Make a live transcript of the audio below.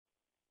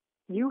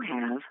You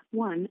have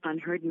one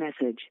unheard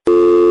message.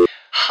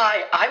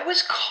 Hi, I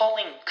was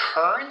calling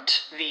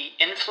Current, the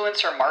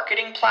influencer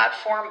marketing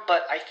platform,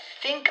 but I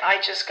think I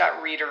just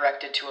got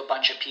redirected to a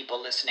bunch of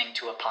people listening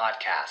to a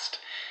podcast.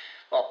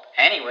 Well,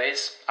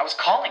 anyways, I was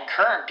calling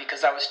Current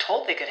because I was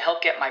told they could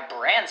help get my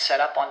brand set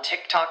up on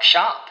TikTok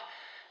Shop,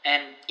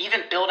 and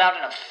even build out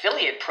an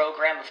affiliate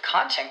program of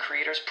content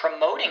creators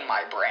promoting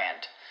my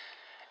brand,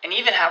 and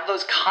even have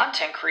those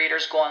content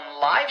creators go on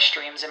live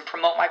streams and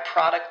promote my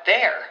product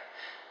there.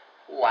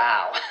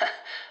 Wow,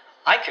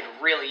 I could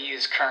really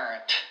use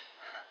Current.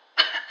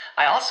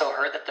 I also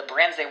heard that the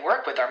brands they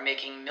work with are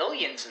making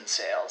millions in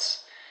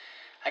sales.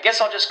 I guess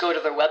I'll just go to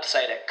their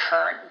website at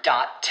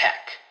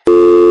current.tech.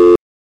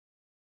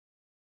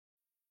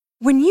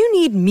 When you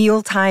need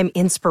mealtime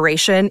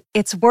inspiration,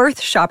 it's worth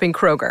shopping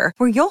Kroger,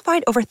 where you'll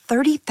find over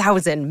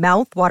 30,000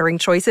 mouth-watering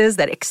choices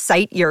that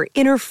excite your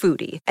inner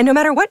foodie. And no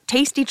matter what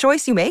tasty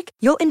choice you make,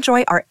 you'll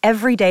enjoy our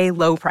everyday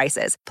low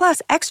prices,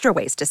 plus extra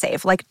ways to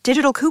save, like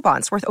digital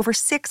coupons worth over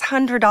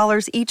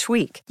 $600 each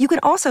week. You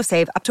can also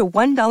save up to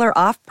 $1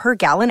 off per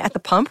gallon at the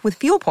pump with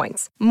fuel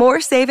points.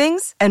 More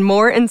savings and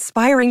more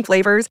inspiring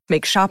flavors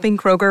make shopping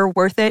Kroger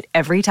worth it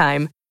every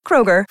time.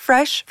 Kroger,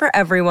 fresh for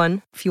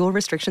everyone. Fuel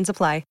restrictions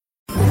apply.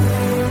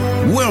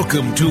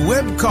 Welcome to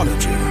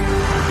Webcology.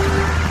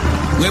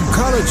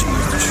 Webcology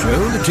is the show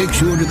that takes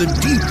you into the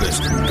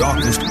deepest and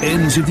darkest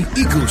ends of the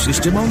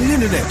ecosystem on the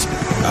internet.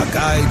 Our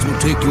guides will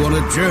take you on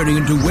a journey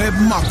into web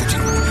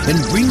marketing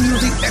and bring you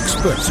the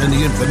experts and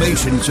the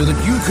information so that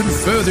you can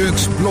further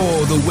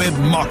explore the web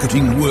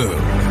marketing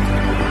world.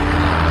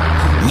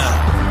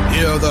 Now,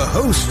 here are the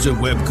hosts of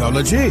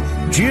Webcology,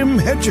 Jim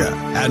Hedger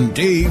and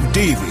Dave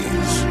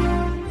Davies.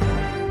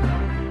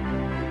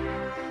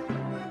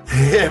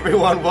 Hey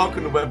everyone,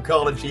 welcome to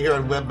Webcology here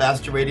on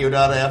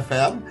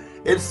WebmasterRadio.fm.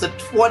 It's the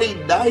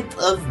 29th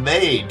of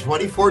May,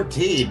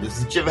 2014. This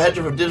is Jim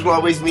Hedger from Digital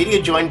Always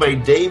Media, joined by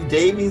Dave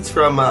Davies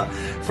from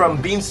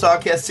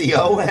Beanstalk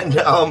SEO, and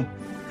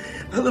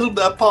a little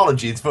bit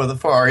apologies for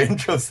our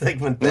intro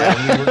segment there.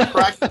 We were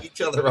cracking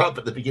each other up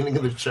at the beginning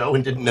of the show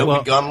and didn't know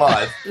we'd gone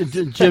live.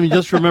 Jim,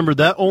 just remember,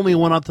 that only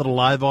went out to the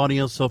live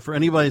audience, so for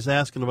anybody who's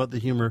asking about the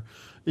humor,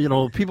 you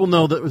know, people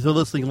know that if they're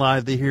listening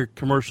live, they hear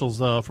commercials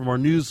from our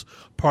news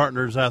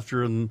partners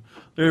after, and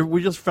we're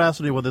just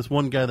fascinated with this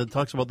one guy that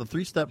talks about the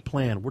 3-step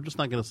plan. We're just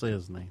not going to say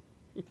his name.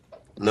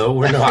 No,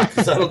 we're not.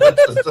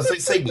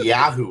 Let's say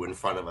Yahoo in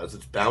front of us.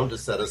 It's bound to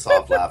set us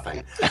off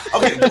laughing.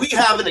 Okay, we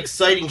have an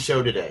exciting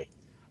show today.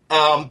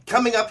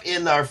 Coming up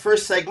in our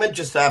first segment,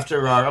 just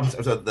after our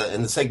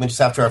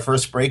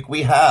first break,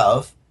 we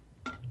have,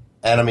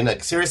 and I mean,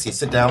 like, seriously,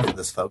 sit down for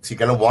this, folks. You're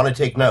going to want to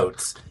take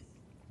notes.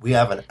 We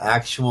have an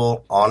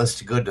actual,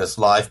 honest-to-goodness,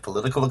 live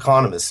political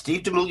economist,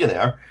 Steve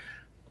DeMillionaire,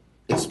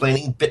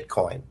 explaining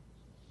Bitcoin.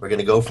 We're going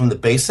to go from the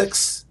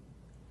basics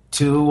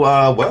to,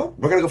 we're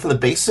going to go from the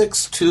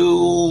basics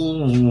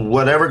to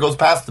whatever goes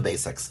past the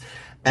basics.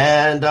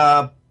 And,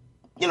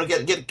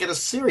 get a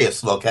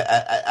serious look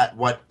at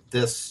what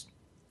this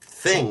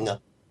thing,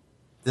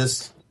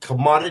 this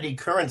commodity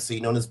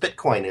currency known as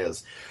Bitcoin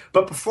is.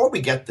 But before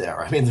we get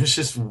there, I mean, there's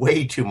just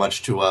way too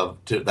much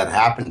that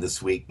happened this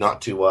week,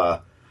 not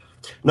to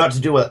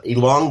do an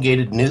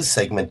elongated news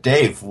segment.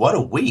 Dave, what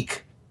a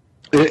week.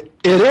 It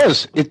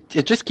is. It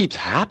just keeps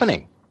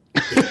happening.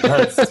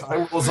 As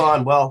time rolls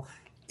on. Well,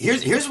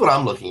 here's what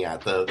I'm looking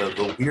at,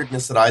 the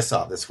weirdness that I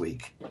saw this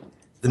week.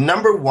 The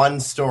number one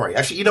story.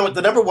 Actually, you know what?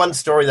 The number one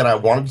story that I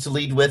wanted to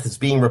lead with is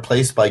being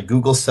replaced by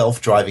Google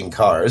self-driving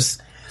cars.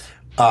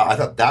 I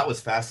thought that was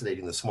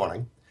fascinating this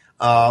morning.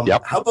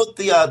 Yep. How about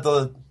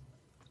the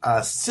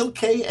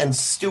Silke and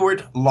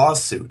Stewart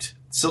lawsuit?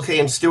 Silke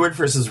and Stewart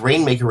versus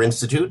Rainmaker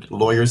Institute,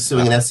 lawyers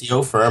suing an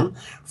SEO firm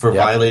for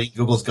violating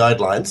Google's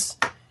guidelines.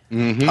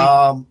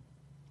 Mm-hmm.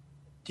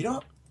 Do you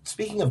know,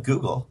 speaking of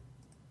Google,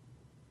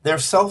 their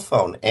cell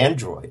phone,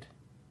 Android,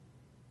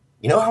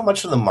 you know how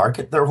much of the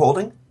market they're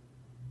holding?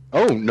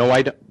 Oh, no,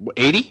 I don't.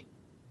 80?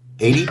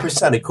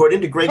 80%. According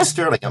to Greg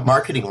Sterling at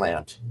Marketing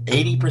Land,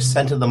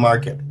 80% of the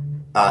market,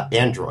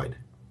 Android.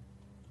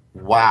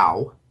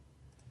 Wow.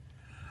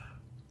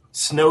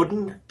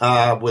 Snowden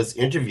was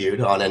interviewed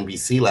on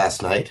NBC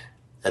last night,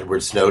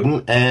 Edward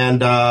Snowden,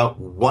 and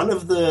one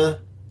of the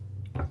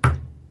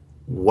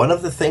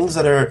things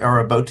that are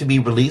about to be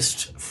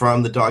released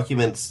from the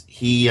documents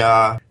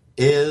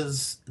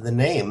is the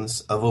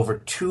names of over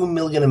 2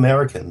 million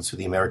Americans who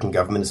the American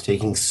government is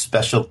taking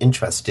special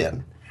interest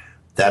in.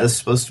 That is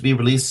supposed to be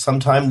released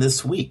sometime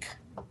this week.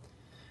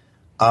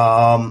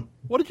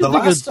 What did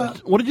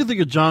you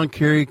think of John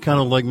Kerry kind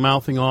of like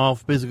mouthing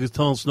off, basically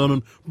telling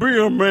Snowden, be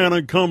a man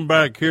and come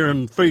back here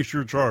and face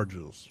your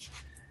charges?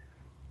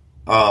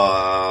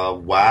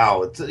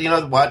 Wow. You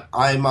know what?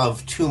 I'm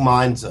of two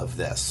minds of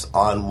this.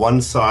 On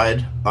one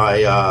side,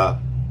 I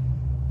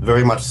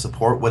very much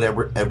support what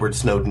Edward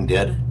Snowden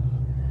did.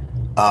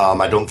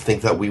 I don't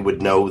think that we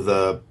would know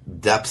the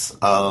depths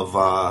of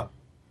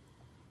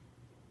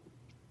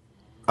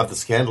the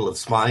scandal of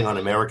spying on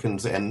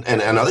Americans and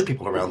other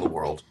people around the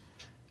world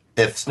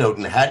if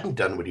Snowden hadn't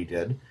done what he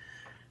did.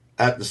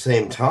 at the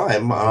same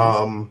time,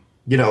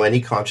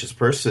 any conscious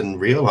person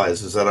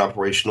realizes that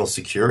operational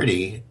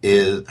security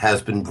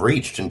has been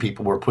breached and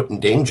people were put in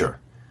danger.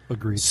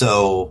 Agreed.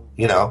 So,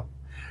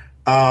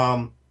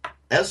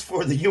 as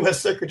for the U.S.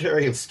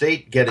 Secretary of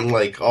State getting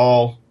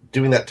all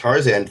doing that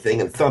Tarzan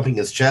thing and thumping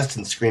his chest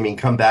and screaming,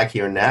 "Come back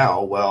here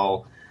now,"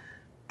 well,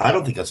 I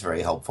don't think that's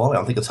very helpful. I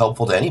don't think it's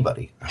helpful to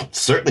anybody.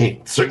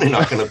 Certainly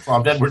not going to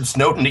prompt Edward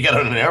Snowden to get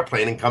on an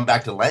airplane and come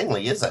back to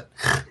Langley, is it?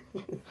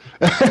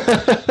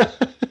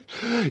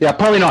 Yeah,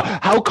 probably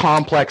not. How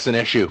complex an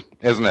issue,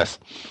 isn't this?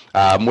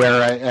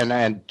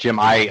 And Jim,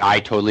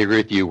 I totally agree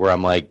with you. Where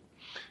I'm like,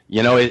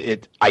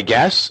 I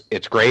guess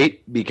it's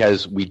great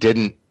because we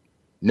didn't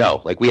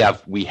know. Like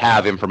we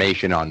have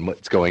information on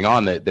what's going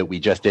on that we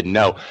just didn't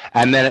know.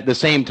 And then at the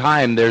same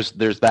time, there's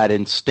that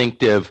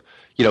instinctive.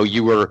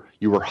 You were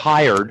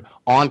hired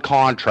on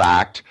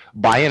contract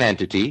by an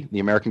entity, the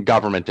American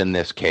government in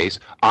this case.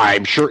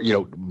 I'm sure,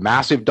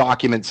 massive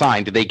document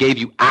signed. They gave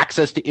you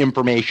access to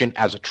information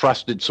as a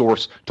trusted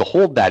source to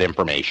hold that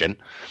information.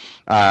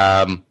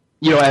 And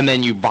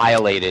then you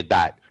violated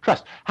that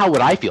trust. How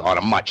would I feel on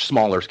a much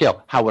smaller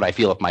scale? How would I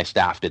feel if my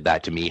staff did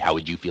that to me? How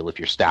would you feel if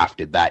your staff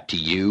did that to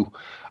you?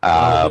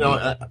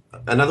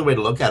 Another way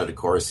to look at it, of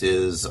course,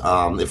 is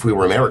if we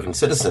were American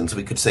citizens,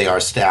 we could say our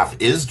staff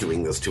is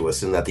doing this to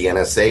us and that the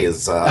NSA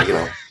is,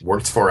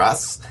 works for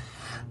us.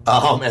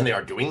 And they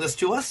are doing this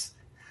to us.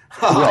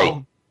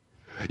 Right.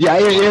 Yeah,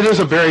 it is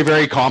a very,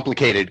 very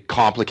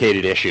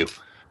complicated issue.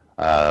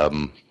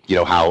 How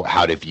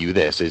to view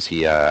this. Is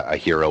he a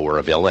hero or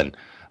a villain?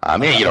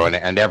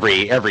 And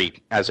every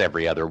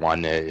other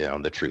one,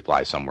 the truth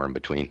lies somewhere in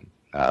between.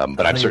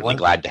 But I'm certainly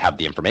glad to have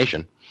the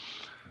information.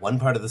 One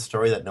part of the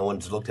story that no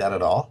one's looked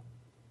at all?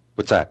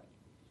 What's that?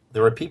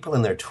 There are people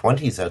in their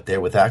 20s out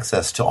there with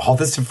access to all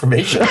this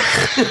information.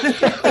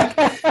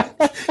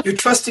 You're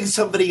trusting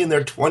somebody in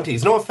their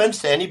 20s. No offense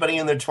to anybody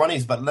in their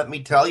 20s, but let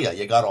me tell you,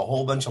 you got a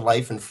whole bunch of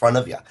life in front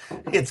of you.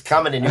 It's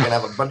coming, and you're going to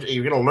have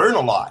you're going to learn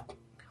a lot.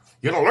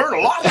 You're going to learn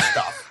a lot of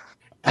stuff.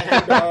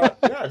 And,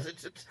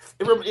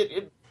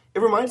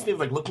 it reminds me of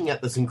looking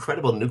at this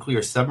incredible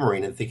nuclear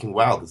submarine and thinking,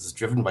 wow, this is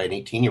driven by an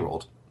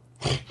 18-year-old.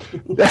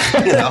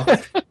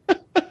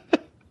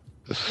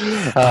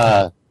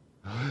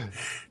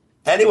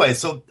 Anyway,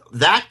 so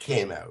that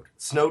came out.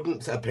 The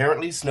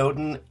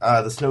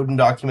Snowden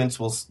documents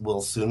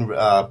will soon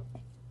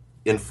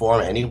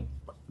inform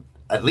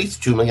at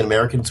least 2 million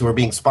Americans who are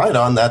being spied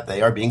on that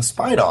they are being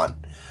spied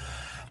on.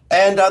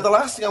 And the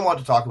last thing I want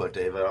to talk about,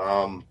 David,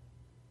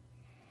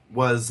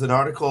 was an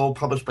article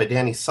published by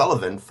Danny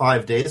Sullivan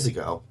 5 days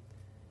ago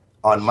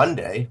on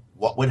Monday.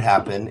 What would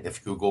happen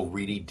if Google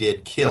really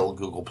did kill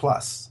Google+?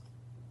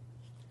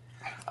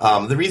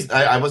 The reason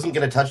I wasn't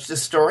going to touch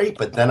this story,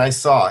 but then I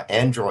saw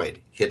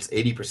Android hits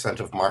 80%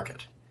 of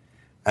market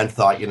and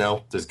thought,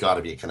 there's got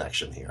to be a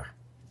connection here.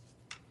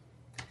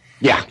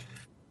 Yeah.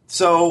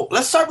 So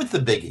let's start with the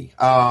biggie.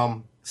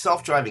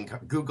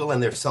 Google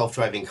and their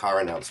self-driving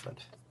car announcement.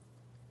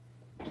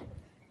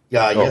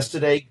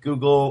 Yesterday,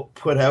 Google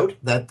put out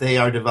that they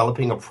are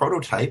developing a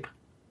prototype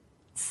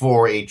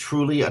for a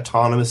truly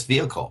autonomous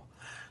vehicle.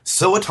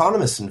 So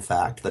autonomous, in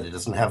fact, that it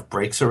doesn't have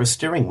brakes or a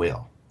steering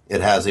wheel.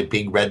 It has a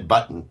big red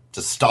button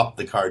to stop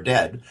the car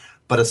dead.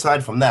 But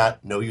aside from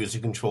that, no user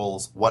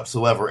controls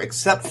whatsoever,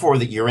 except for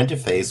your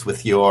interface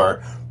with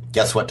your,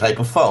 guess what type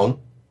of phone?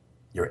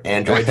 Your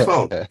Android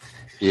phone.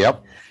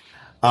 Yep.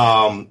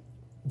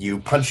 You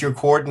punch your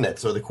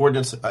coordinates or the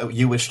coordinates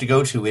you wish to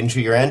go to into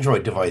your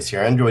Android device.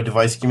 Your Android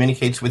device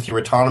communicates with your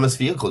autonomous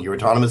vehicle. Your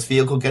autonomous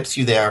vehicle gets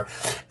you there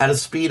at a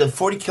speed of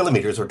 40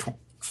 kilometers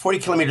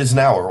an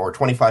hour or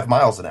 25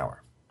 miles an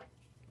hour.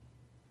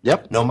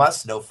 Yep. No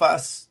muss, no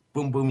fuss.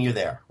 Boom, boom, you're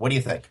there. What do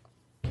you think?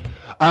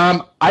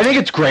 I think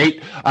it's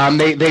great.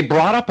 They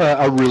brought up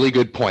a really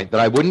good point that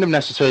I wouldn't have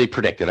necessarily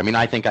predicted. I mean,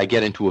 I think I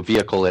get into a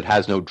vehicle that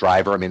has no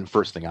driver. I mean,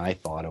 first thing I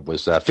thought of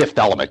was Fifth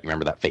Element. You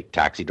remember that fake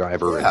taxi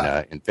driver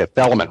in Fifth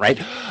Element, right?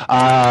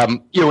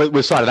 It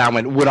was sort of that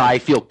one. Would I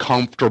feel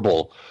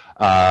comfortable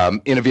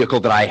in a vehicle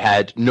that I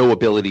had no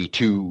ability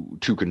to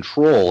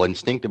control?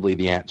 Instinctively,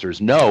 the answer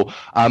is no.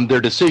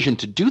 Their decision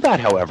to do that,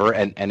 however,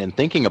 and in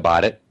thinking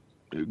about it,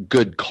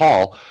 good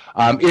call,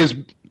 is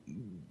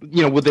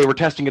they were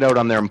testing it out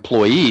on their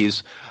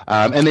employees,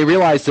 and they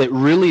realized that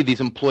really these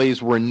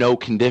employees were in no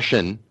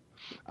condition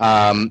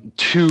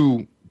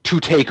to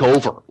take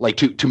over,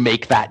 to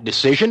make that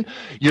decision.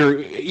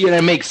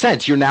 It makes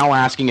sense. You're now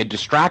asking a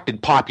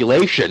distracted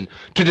population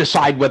to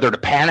decide whether to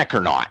panic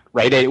or not,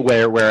 right?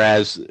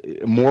 Whereas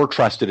more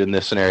trusted in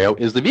this scenario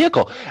is the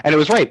vehicle. And it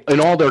was right. In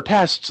all their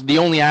tests, the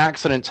only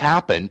accidents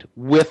happened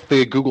with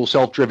the Google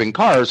self-driven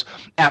cars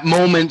at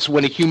moments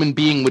when a human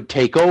being would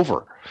take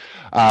over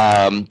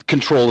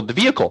control of the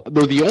vehicle.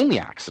 They're the only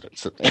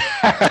accidents that they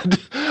had.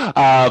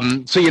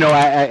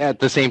 At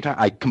the same time,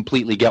 I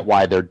completely get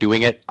why they're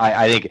doing it.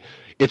 I think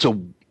it's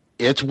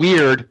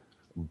weird,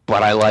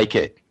 but I like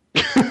it.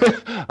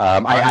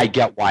 I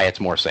get why it's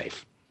more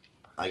safe.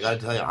 I got to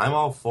tell you, I'm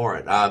all for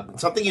it.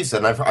 Something you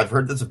said, and I've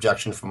heard this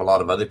objection from a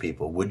lot of other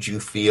people. Would you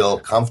feel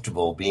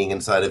comfortable being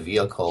inside a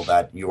vehicle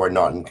that you are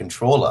not in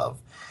control of?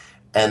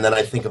 And then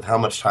I think of how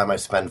much time I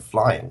spend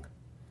flying.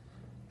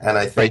 And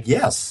I think,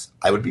 yes,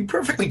 I would be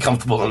perfectly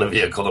comfortable in a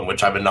vehicle in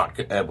which I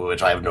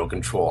have no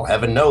control.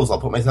 Heaven knows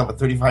I'll put myself at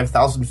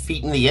 35,000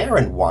 feet in the air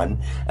in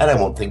one, and I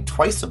won't think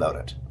twice about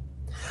it.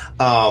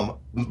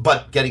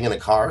 But getting in a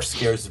car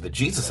scares the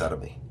bejesus out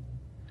of me.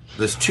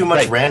 There's too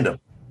much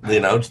random,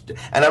 and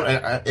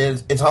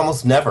it's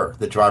almost never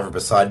the driver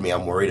beside me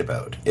I'm worried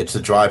about. It's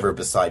the driver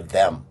beside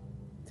them.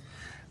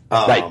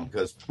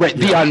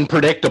 The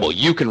unpredictable.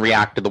 You can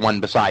react to the one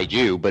beside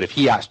you, but if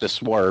he has to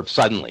swerve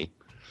suddenly,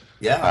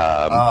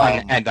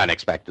 and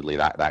unexpectedly,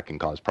 that can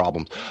cause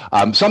problems.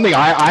 Something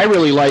I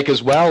really like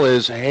as well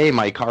is, hey,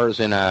 my car's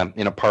in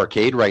a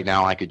parkade right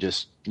now. I could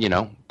just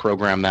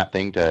program that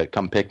thing to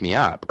come pick me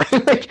up.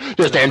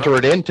 Just enter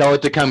it in, tell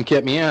it to come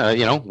get me.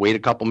 Wait a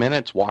couple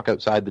minutes, walk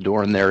outside the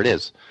door, and there it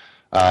is.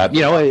 Hey,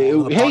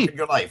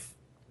 your life.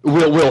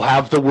 We'll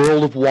have the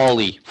world of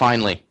WALL-E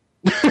finally.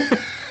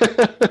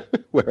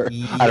 Where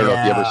I don't know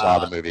if you ever saw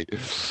the movie.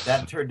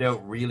 That turned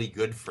out really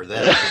good for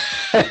them.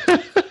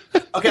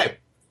 Okay.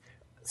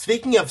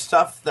 Speaking of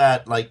stuff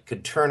that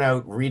could turn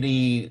out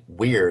really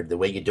weird, the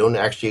way you don't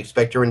actually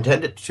expect or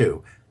intend it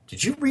to,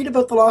 did you read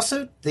about the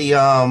lawsuit? The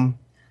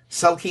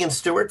Selke and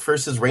Stewart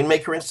versus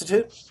Rainmaker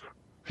Institute?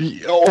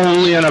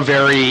 Only in a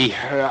very,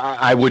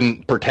 I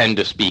wouldn't pretend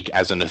to speak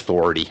as an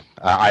authority.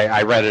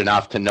 I read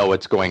enough to know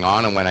what's going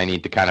on and when I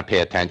need to kind of pay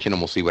attention,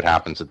 and we'll see what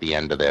happens at the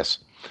end of this.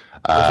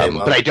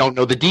 But I don't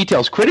know the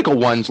details. Critical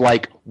ones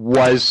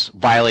was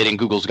violating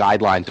Google's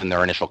guidelines in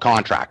their initial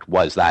contract.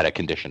 Was that a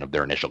condition of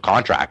their initial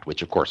contract,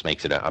 which of course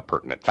makes it a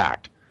pertinent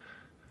fact.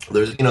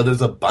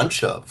 There's a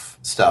bunch of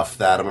stuff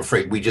that I'm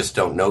afraid we just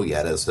don't know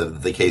yet, as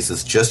the case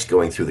is just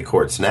going through the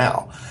courts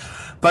now.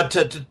 But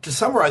to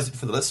summarize it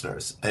for the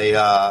listeners,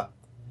 a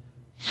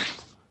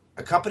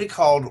company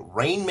called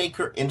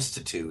Rainmaker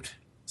Institute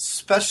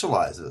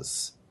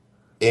specializes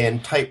in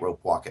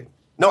tightrope walking.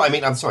 No,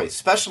 I'm sorry,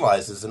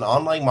 specializes in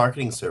online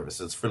marketing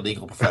services for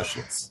legal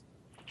professionals.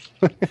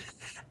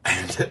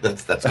 And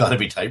that's got to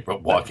be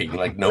tightrope walking,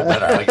 no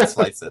matter how you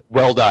slice it.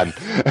 Well done.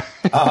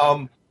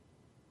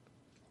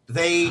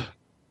 They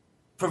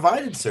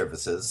provided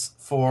services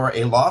for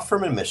a law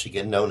firm in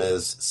Michigan known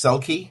as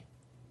Siklacki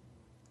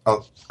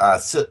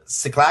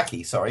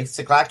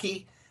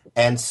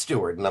and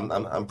Stewart. And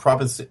I'm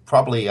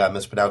probably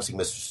mispronouncing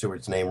Mr.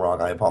 Stewart's name wrong.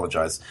 I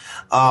apologize.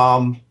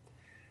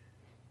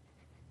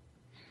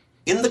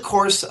 In the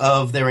course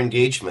of their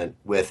engagement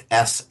with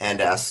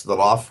S&S, the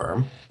law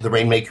firm, the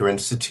Rainmaker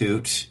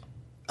Institute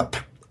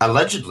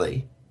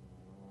allegedly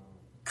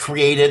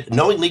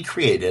knowingly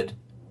created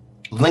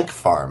link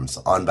farms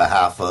on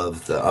behalf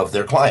of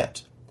their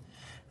client.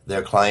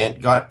 Their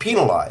client got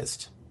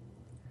penalized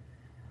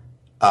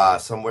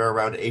somewhere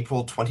around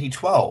April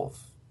 2012.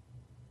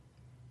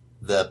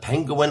 The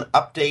Penguin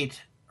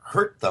update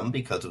hurt them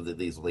because of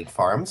these link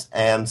farms,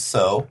 and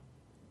so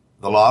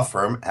the law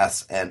firm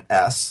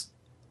S&S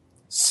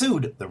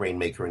sued the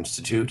Rainmaker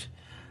Institute,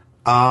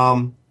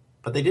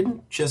 but they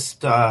didn't just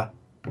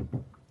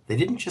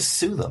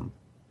sue them.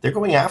 They're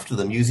going after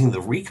them using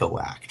the RICO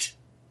Act.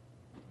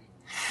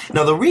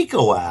 Now, the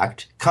RICO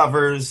Act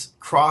covers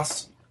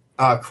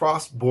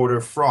cross-border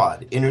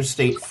fraud,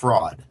 interstate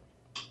fraud,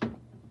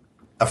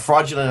 a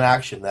fraudulent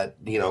action that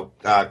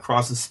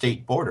crosses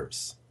state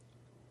borders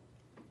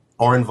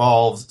or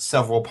involves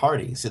several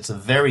parties. It's a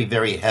very,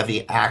 very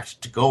heavy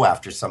act to go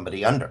after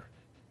somebody under.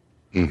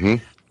 Mm-hmm.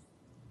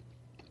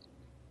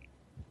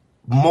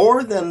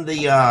 More than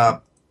the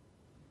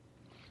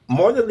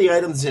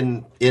items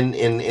in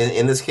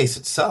this case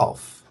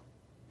itself.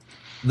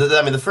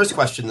 The first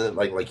question that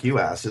like you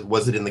asked is,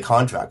 was it in the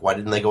contract? Why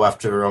didn't they go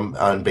after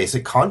on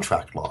basic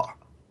contract law?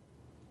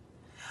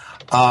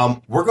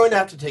 We're going to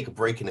have to take a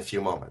break in a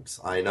few moments.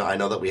 I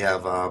know that we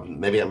have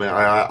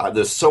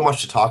there's so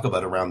much to talk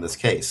about around this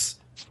case.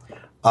 You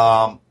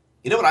know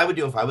what I would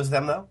do if I was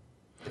them, though?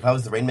 If I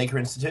was the Rainmaker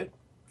Institute?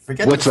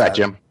 What's that,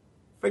 Jim?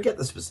 Forget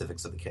the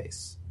specifics of the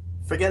case.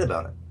 Forget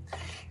about it.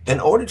 In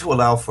order to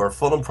allow for a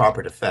full and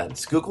proper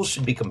defense, Google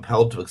should be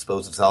compelled to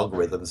expose its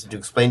algorithms and to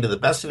explain to the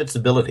best of its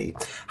ability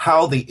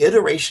how the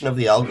iteration of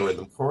the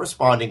algorithm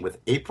corresponding with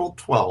April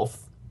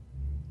 12th,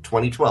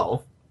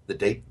 2012, the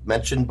date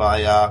mentioned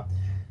by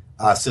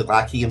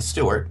Siklacki and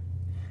Stewart,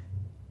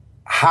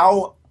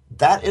 how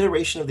that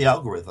iteration of the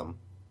algorithm,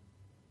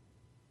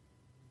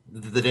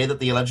 the day that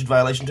the alleged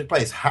violation took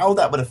place, how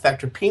that would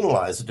affect or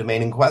penalize the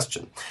domain in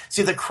question.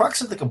 See, the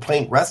crux of the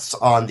complaint rests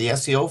on the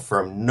SEO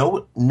firm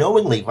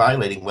knowingly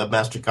violating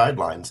webmaster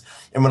guidelines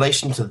in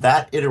relation to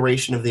that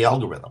iteration of the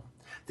algorithm.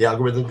 The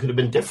algorithm could have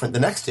been different the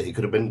next day. It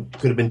could have been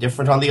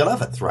different on the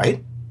 11th,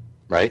 right?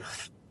 Right.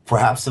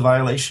 Perhaps the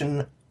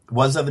violation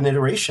was of an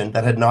iteration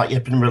that had not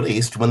yet been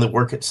released when the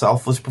work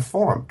itself was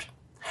performed.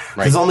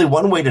 Right. There's only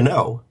one way to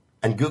know,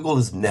 and Google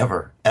is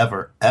never,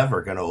 ever,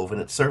 ever going to open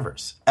its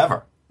servers.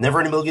 Ever. Never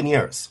in a million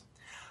years.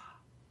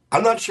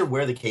 I'm not sure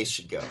where the case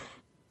should go.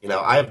 You know,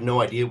 I have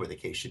no idea where the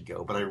case should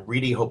go, but I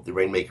really hope the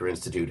Rainmaker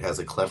Institute has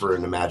a clever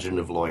and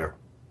imaginative lawyer.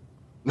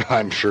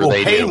 I'm sure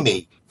they do.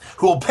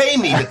 Who will pay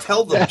me to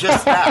tell them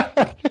just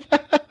that.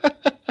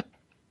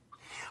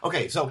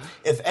 Okay, so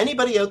if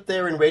anybody out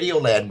there in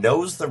Radioland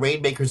knows the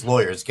Rainmaker's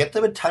lawyers, get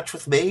them in touch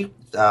with me.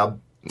 $10,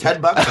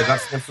 I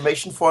got some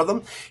information for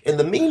them. In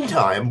the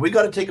meantime, we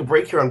got to take a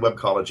break here on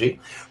Webcology.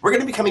 We're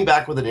going to be coming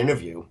back with an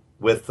interview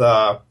with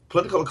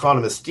political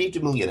economist Steve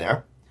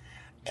DeMillionaire,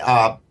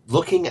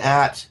 looking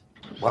at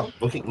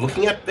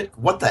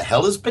what the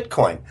hell is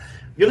Bitcoin?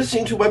 You're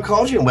listening to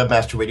Webcology on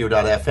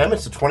webmasterradio.fm.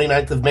 It's the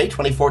 29th of May,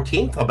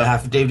 2014. On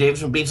behalf of Dave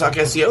Davis from Beanstalk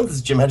SEO, this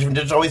is Jim Hedger from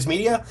Digital Always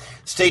Media.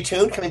 Stay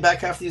tuned. Coming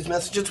back after these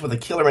messages with a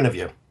killer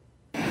interview.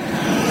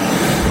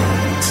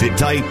 Sit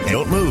tight,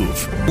 don't move.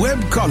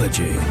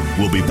 Webcology.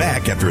 We'll be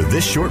back after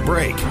this short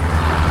break.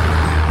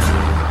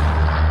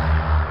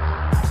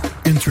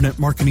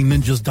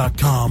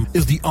 InternetMarketingNinjas.com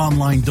is the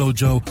online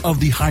dojo of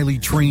the highly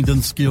trained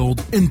and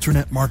skilled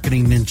Internet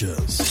Marketing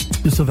Ninjas.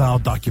 Disavow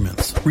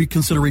documents,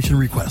 reconsideration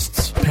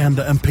requests,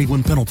 Panda and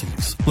Penguin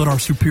penalties. Let our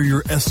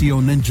superior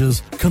SEO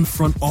ninjas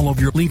confront all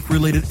of your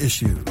link-related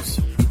issues.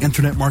 The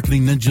Internet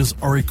Marketing Ninjas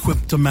are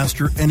equipped to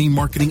master any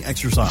marketing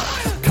exercise,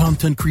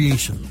 content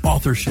creation,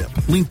 authorship,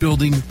 link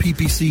building,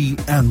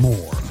 PPC, and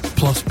more.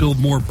 Plus, build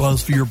more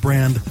buzz for your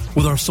brand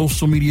with our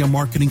social media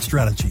marketing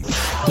strategy.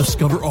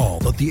 Discover all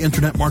that the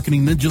Internet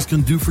Marketing Ninjas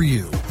can do for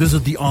you.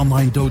 Visit the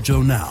online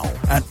dojo now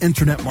at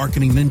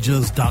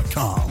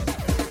InternetMarketingNinjas.com.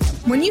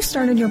 When you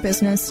started your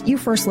business, you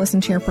first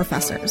listened to your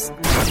professors.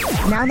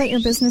 Now that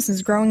your business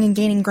is growing and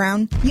gaining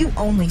ground, you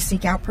only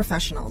seek out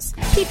professionals.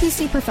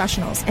 PPC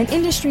Professionals, an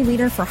industry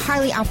leader for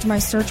highly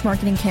optimized search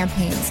marketing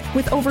campaigns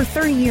with over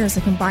 30 years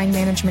of combined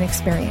management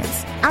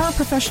experience. Our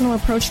professional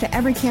approach to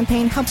every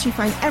campaign helps you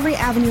find every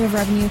avenue of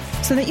revenue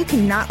so that you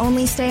can not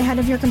only stay ahead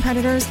of your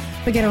competitors,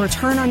 but get a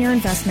return on your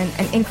investment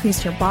and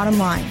increase your bottom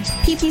line.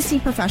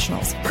 PPC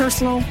Professionals,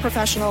 personal,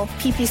 professional,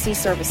 PPC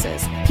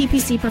services.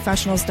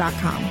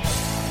 PPCprofessionals.com.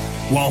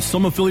 While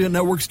some affiliate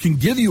networks can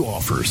give you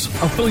offers,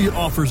 Affiliate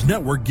Offers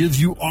Network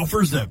gives you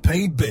offers that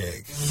pay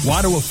big.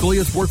 Why do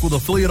affiliates work with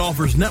Affiliate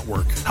Offers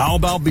Network? How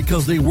about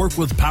because they work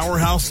with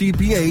powerhouse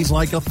CPAs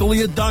like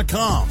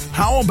Affiliate.com?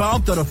 How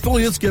about that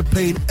affiliates get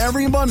paid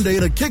every Monday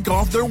to kick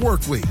off their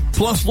work week?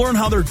 Plus, learn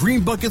how their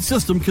Green Bucket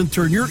system can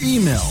turn your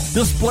email,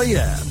 display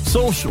ad,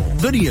 social,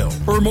 video,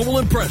 or mobile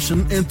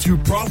impression into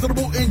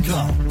profitable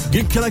income.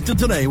 Get connected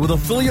today with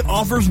Affiliate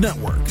Offers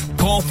Network.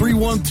 Call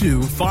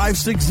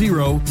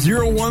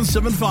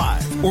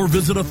 312-560-0175 or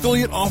visit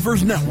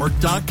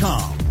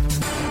affiliateoffersnetwork.com.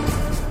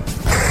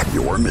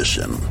 Your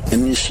mission: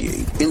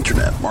 initiate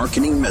internet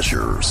marketing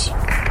measures.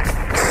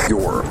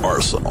 Your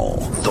arsenal: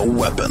 the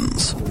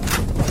weapons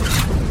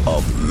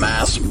of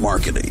mass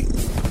marketing.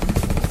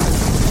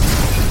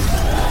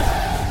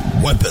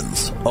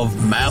 Weapons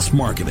of mass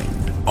marketing.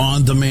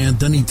 On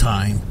demand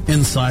anytime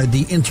inside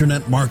the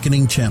Internet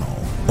Marketing Channel.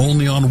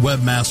 Only on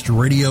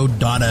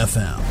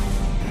webmasterradio.fm.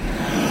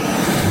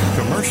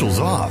 Commercials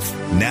off.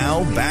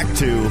 Now back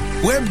to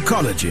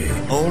Webcology.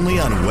 only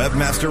on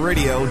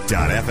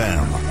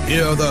webmasterradio.fm.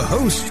 Here are the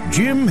hosts,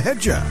 Jim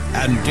Hedger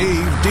and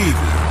Dave Davies.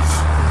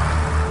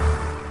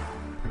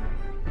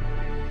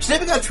 Today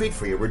we got a treat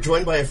for you. We're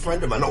joined by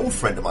an old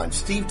friend of mine,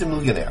 Steve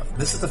DeMillionaire.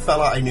 This is the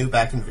fella I knew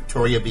back in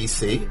Victoria,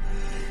 BC.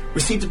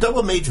 Received a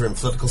double major in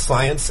political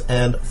science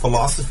and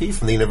philosophy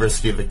from the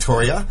University of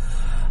Victoria,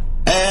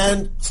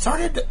 and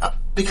started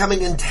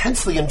becoming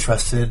intensely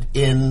interested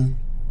in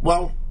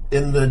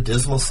the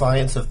dismal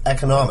science of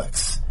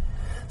economics.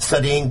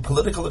 Studying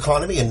political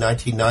economy in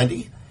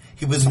 1990,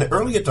 he was an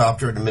early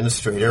adopter and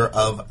administrator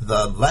of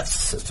the LETS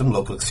system,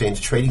 local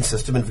exchange trading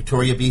system in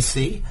Victoria,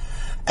 BC,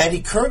 and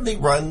he currently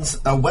runs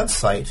a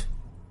website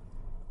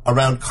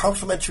around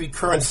complementary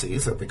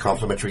currencies at the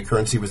Complementary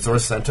Currency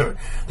Resource Center.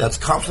 That's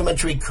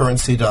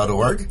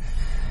complementarycurrency.org.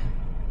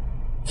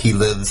 He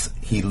lives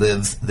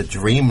the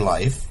dream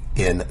life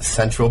in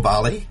Central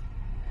Bali.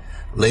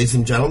 Ladies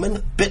and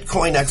gentlemen,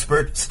 Bitcoin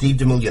expert Steve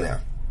DeMillionaire.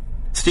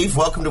 Steve,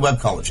 welcome to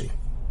Webcology.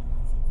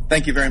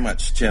 Thank you very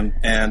much, Jim,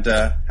 and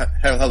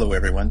hello,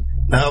 everyone.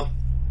 Now,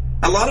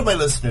 a lot of my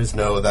listeners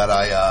know that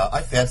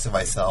I fancy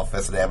myself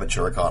as an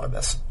amateur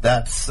economist.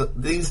 That's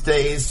these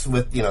days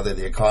with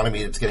the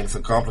economy that's getting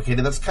so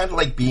complicated. That's kind of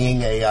like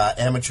being a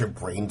amateur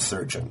brain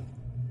surgeon.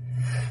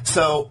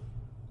 So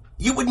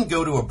you wouldn't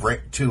go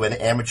to an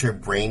amateur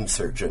brain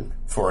surgeon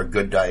for a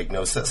good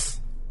diagnosis.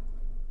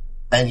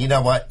 And you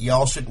know what?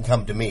 Y'all shouldn't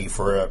come to me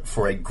for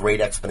a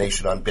great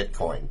explanation on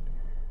Bitcoin.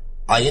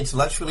 I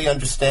intellectually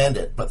understand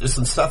it, but there's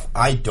some stuff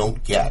I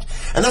don't get.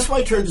 And that's why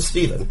I turned to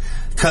Stephen,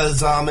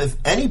 because if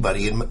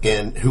anybody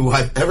in who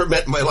I've ever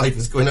met in my life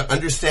is going to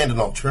understand an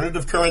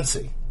alternative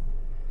currency,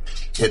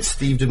 it's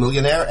Steve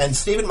DeMillionaire. And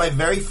Stephen, my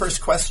very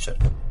first question,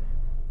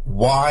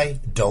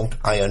 why don't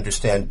I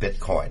understand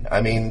Bitcoin?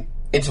 I mean,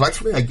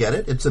 intellectually I get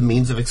it. It's a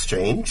means of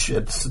exchange.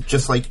 It's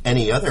just like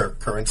any other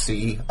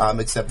currency,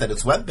 except that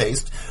it's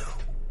web-based.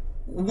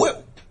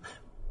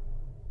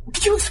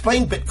 Could you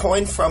explain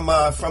Bitcoin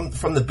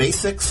from the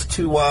basics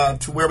to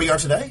where we are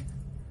today?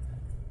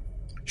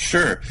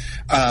 Sure.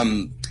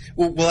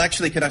 Well,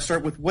 actually, could I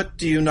start with what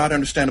do you not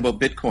understand about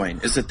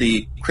Bitcoin? Is it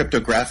the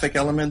cryptographic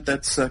element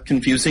that's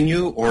confusing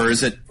you, or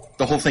is it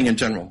the whole thing in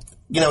general?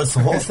 It's the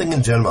whole thing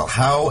in general.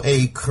 How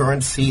a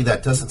currency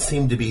that doesn't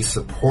seem to be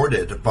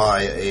supported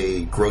by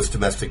a gross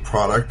domestic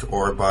product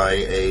or by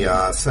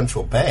a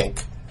central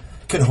bank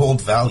can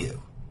hold value.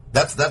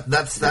 That's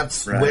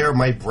right. Where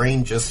my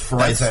brain just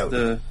fries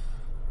out.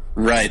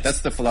 Right,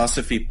 that's the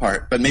philosophy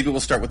part. But maybe we'll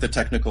start with the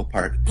technical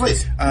part.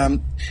 Please.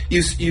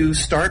 You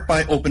start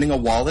by opening a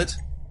wallet.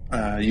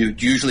 You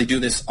usually do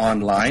this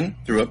online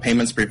through a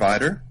payments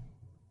provider.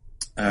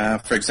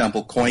 For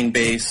example,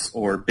 Coinbase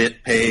or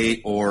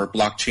BitPay or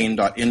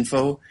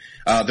blockchain.info.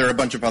 There are a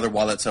bunch of other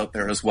wallets out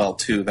there as well,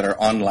 too, that are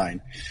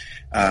online.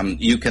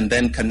 You can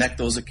then connect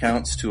those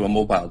accounts to a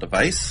mobile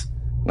device,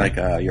 like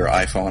your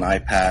iPhone,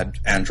 iPad,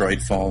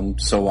 Android phone,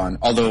 so on.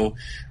 Although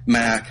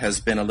Mac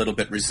has been a little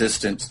bit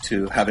resistant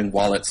to having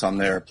wallets on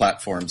their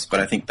platforms, but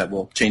I think that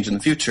will change in the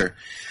future.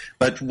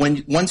 But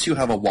once you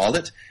have a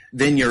wallet,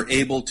 then you're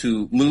able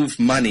to move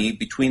money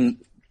between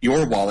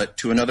your wallet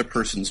to another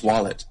person's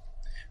wallet.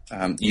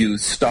 You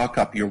stock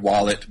up your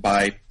wallet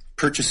by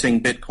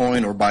purchasing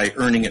Bitcoin or by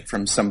earning it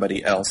from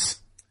somebody else.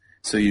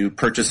 So you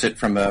purchase it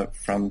from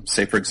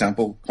say, for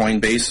example,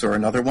 Coinbase or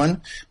another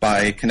one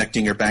by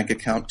connecting your bank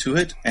account to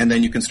it, and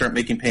then you can start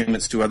making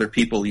payments to other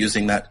people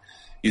using that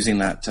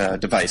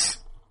device.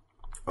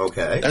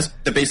 Okay. That's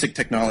the basic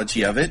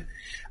technology of it.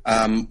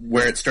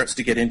 Where it starts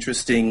to get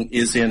interesting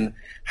is in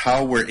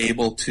how we're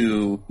able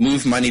to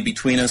move money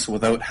between us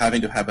without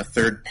having to have a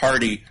third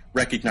party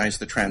recognize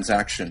the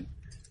transaction.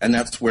 And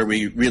that's where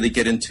we really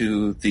get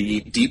into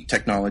the deep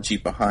technology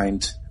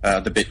behind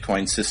the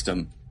Bitcoin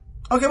system.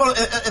 Okay, well,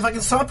 if I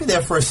can stop you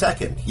there for a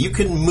second. You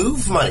can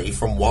move money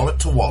from wallet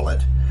to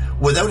wallet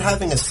without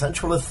having a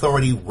central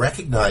authority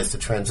recognize the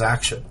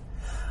transaction.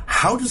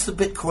 How does the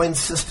Bitcoin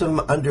system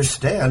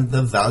understand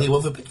the value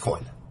of a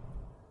Bitcoin?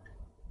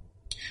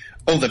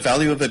 Oh, the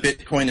value of a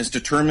Bitcoin is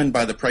determined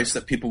by the price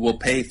that people will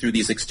pay through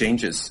these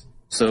exchanges.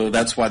 So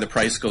that's why the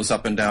price goes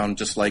up and down,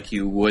 just like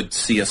you would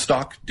see a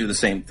stock do the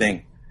same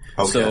thing.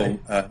 Okay.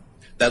 So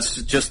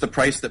that's just the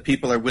price that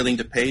people are willing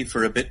to pay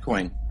for a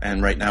Bitcoin.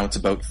 And right now it's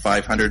about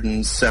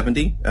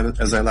 570,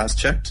 as I last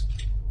checked.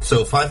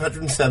 So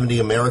 570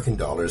 American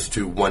dollars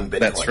to one Bitcoin.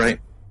 That's right.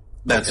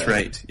 That's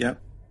right, yeah.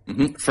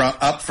 Mm-hmm.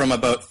 Up from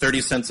about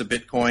 30 cents a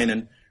Bitcoin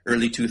in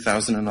early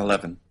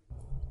 2011.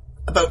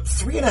 About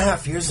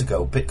 3.5 years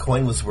ago,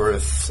 Bitcoin was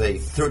worth, say,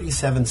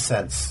 37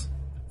 cents,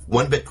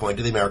 one Bitcoin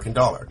to the American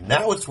dollar.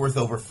 Now it's worth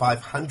over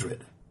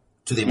 500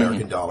 to the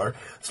American dollar.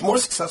 It's more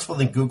successful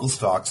than Google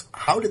stocks.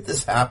 How did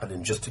this happen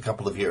in just a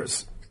couple of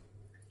years?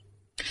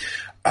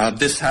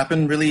 This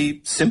happened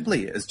really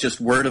simply as just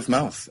word of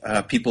mouth.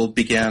 People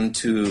began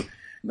to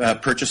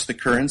purchase the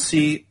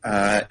currency,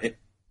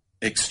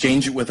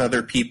 exchange it with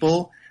other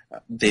people.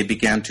 They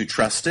began to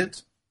trust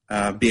it,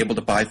 be able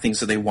to buy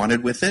things that they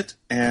wanted with it.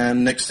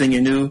 And next thing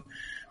you knew,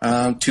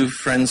 two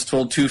friends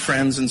told two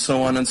friends and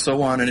so on,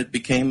 and it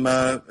became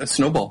a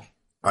snowball.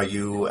 Are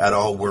you at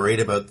all worried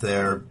about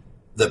the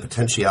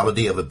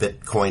potentiality of a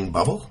Bitcoin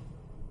bubble?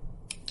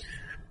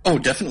 Oh,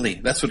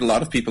 definitely. That's what a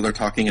lot of people are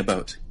talking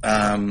about.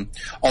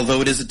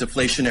 Although it is a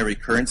deflationary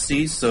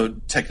currency, so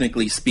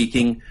technically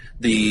speaking,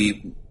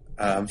 the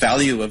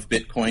value of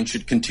Bitcoin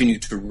should continue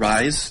to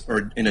rise,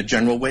 or in a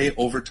general way,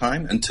 over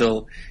time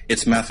until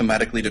it's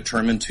mathematically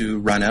determined to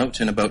run out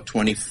in about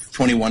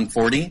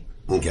 2140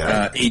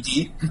 AD.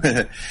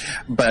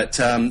 But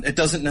it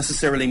doesn't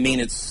necessarily mean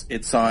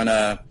it's on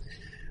a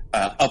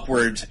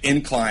upward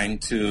incline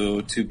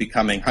to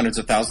becoming hundreds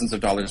of thousands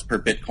of dollars per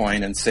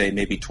Bitcoin in, say,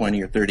 maybe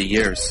 20 or 30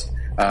 years.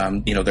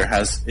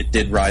 It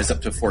did rise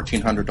up to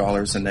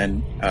 $1,400 and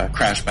then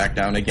crash back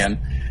down again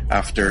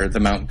after the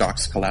Mt.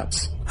 Gox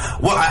collapse.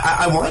 Well,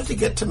 I wanted to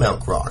get to Mt.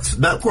 Gox.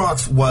 Mt.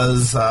 Gox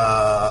was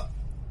a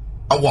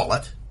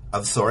wallet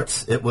of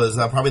sorts. It was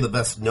probably the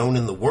best known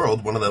in the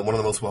world, one of the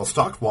most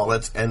well-stocked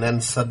wallets, and then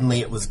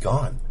suddenly it was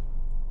gone.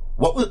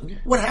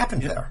 What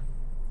happened there?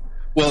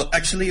 Well,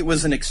 actually, it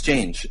was an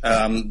exchange.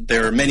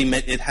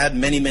 It had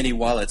many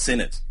wallets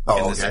in it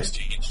in this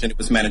exchange, and it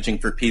was managing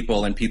for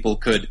people, and people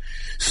could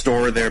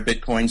store their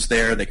Bitcoins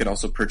there. They could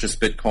also purchase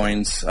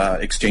Bitcoins,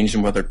 exchange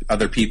them with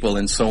other people,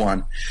 and so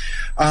on.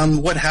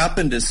 What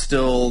happened is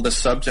still the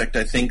subject,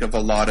 I think, of a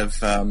lot of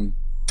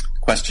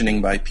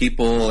questioning by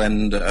people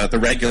and the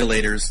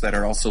regulators that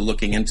are also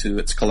looking into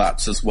its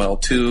collapse as well,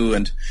 too,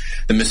 and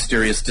the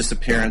mysterious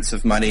disappearance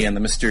of money and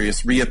the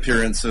mysterious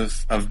reappearance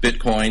of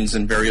Bitcoins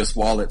and various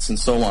wallets and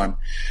so on.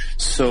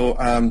 So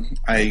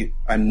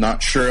I'm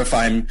not sure if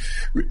I'm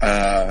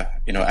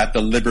at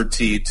the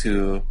liberty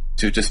to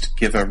just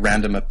give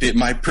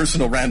my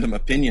personal random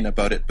opinion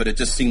about it, but it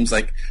just seems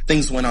like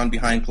things went on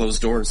behind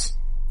closed doors.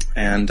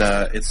 And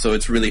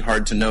it's really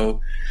hard to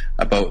know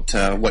about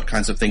what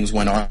kinds of things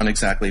went on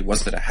exactly.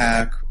 Was it a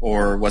hack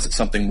or was it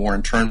something more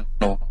internal?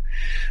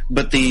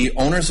 But the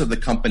owners of the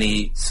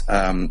company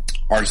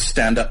are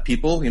stand-up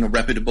people,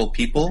 reputable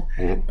people.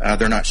 Mm-hmm.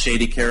 They're not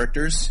shady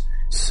characters.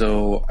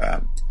 So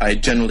I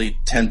generally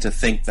tend to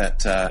think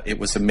that it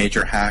was a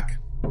major hack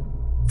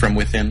from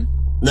within.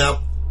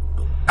 Now,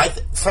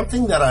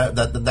 something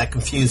that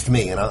confused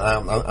me, and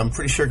I'm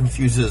pretty sure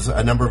confuses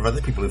a number of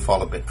other people who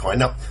follow Bitcoin.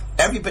 Now,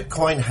 every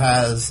Bitcoin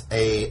has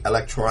an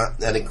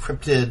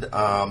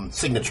encrypted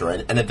signature,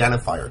 an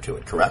identifier to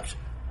it, correct?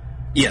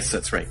 Yes,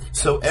 that's right.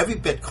 So every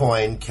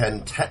Bitcoin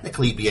can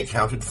technically be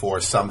accounted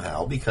for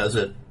somehow because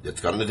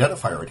it's got an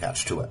identifier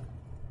attached to it.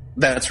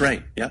 That's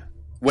right, yeah.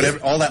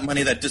 All that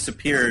money that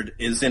disappeared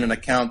is in an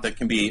account that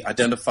can be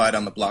identified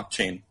on the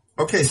blockchain.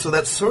 Okay, so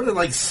that's sort of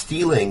like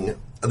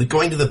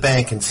going to the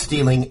bank and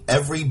stealing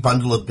every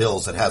bundle of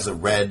bills that has a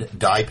red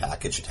dye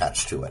package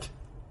attached to it.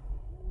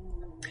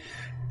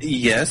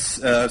 Yes,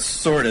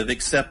 sort of,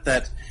 except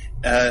that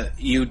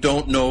you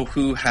don't know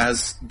who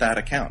has that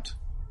account.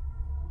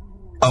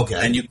 Okay.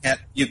 And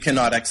you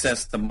cannot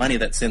access the money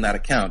that's in that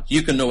account.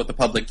 You can know what the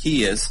public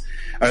key is,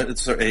 what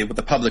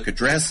the public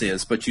address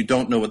is, but you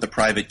don't know what the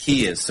private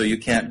key is, so you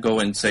can't go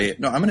and say,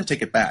 no, I'm going to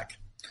take it back.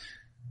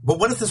 But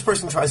what if this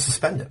person tries to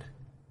spend it?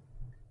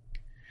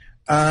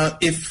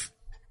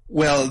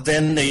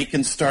 Then they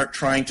can start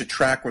trying to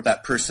track where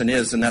that person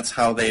is, and that's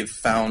how they've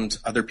found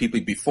other people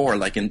before.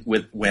 Like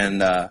when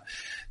the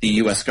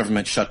U.S.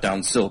 government shut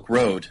down Silk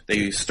Road,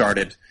 they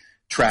started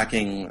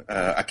tracking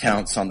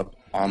accounts on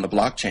the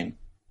blockchain,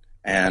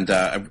 and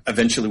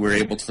eventually we were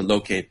able to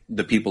locate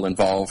the people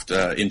involved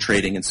in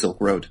trading in Silk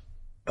Road.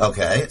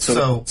 Okay,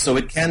 so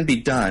it can be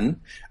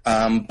done,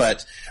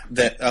 but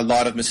that a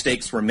lot of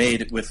mistakes were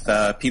made with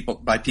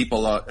people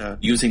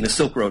using the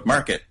Silk Road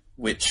market,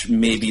 which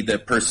maybe the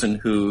person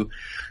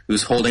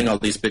who's holding all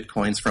these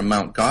Bitcoins from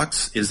Mt.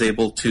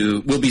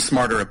 Gox will be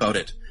smarter about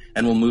it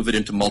and will move it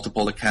into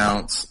multiple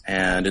accounts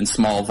and in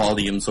small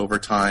volumes over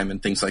time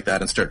and things like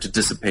that and start to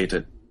dissipate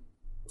it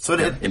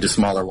into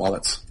smaller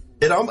wallets.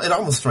 It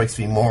almost strikes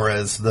me more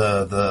as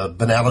the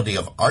banality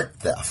of art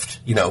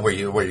theft, where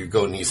you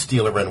go and you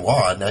steal a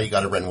Renoir, and now you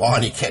got a Renoir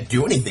and you can't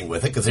do anything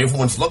with it because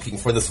everyone's looking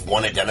for this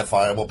one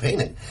identifiable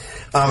painting.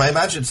 I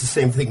imagine it's the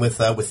same thing with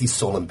these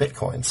stolen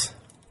Bitcoins.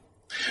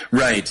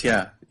 Right,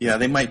 yeah. Yeah,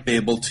 they might be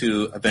able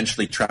to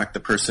eventually track the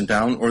person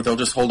down, or they'll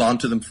just hold on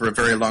to them for a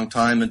very long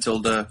time until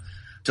the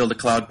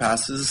cloud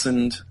passes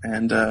and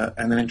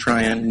then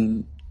try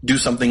and do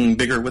something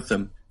bigger with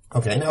them.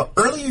 Okay, now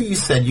earlier you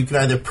said you can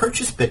either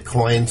purchase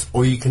Bitcoins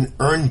or you can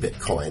earn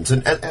Bitcoins.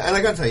 And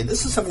I got to tell you,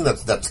 this is something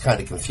that's kind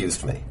of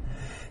confused me.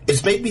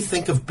 It's made me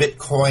think of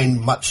Bitcoin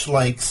much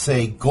like,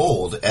 say,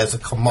 gold as a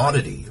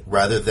commodity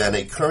rather than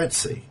a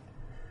currency.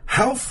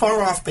 How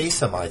far off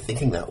base am I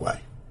thinking that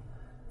way?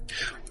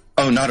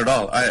 Oh, not at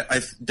all.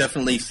 I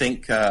definitely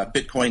think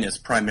Bitcoin is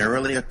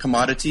primarily a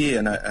commodity,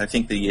 and I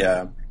think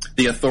the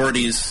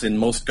authorities in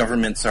most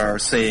governments are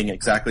saying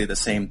exactly the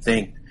same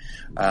thing.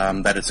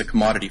 That it's a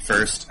commodity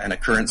first and a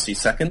currency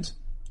second.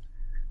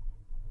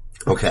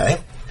 Okay.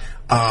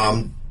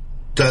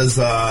 Does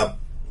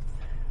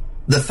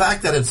the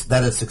fact that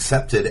it's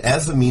accepted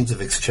as a means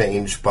of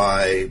exchange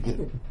by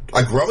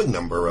a growing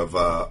number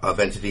of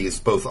entities,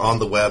 both on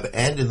the web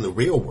and in the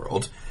real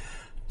world,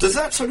 does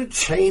that sort of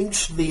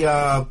change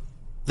the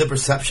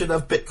perception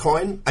of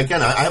Bitcoin?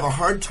 Again, I have a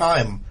hard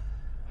time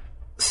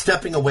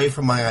stepping away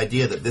from my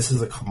idea that this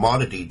is a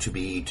commodity to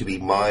be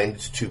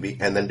mined,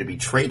 and then to be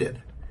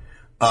traded.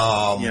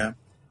 Yeah.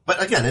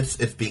 But again, it's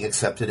being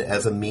accepted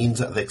as a means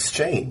of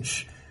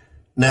exchange.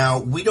 Now,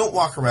 we don't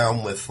walk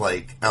around with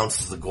like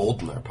ounces of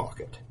gold in our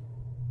pocket.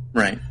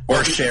 Right.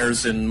 Or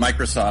shares in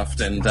Microsoft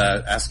and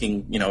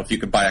asking, if you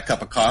could buy a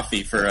cup of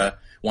coffee for a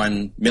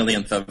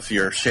 1/1,000,000th of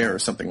your share or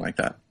something like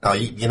that.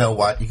 You know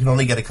what? You can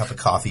only get a cup of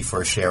coffee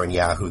for a share in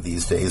Yahoo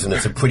these days, and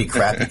it's a pretty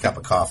crappy cup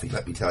of coffee,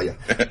 let me tell you.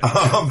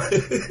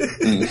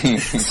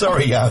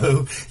 Sorry,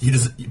 Yahoo.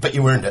 But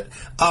you earned it.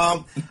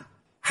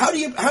 How do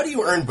you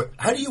earn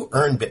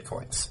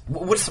Bitcoins?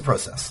 What's the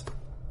process?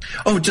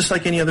 Oh, just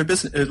like any other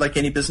business, like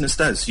any business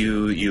does.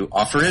 You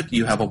offer it.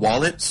 You have a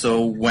wallet.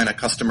 So when a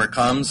customer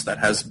comes that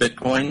has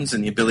Bitcoins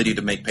and the ability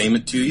to make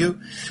payment to you,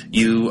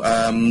 you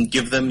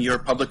give them your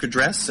public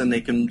address and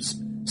they can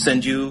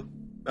send you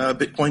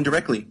Bitcoin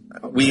directly.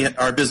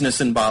 Our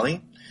business in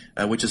Bali,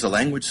 which is a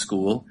language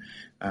school,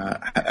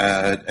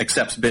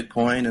 accepts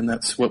Bitcoin, and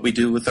that's what we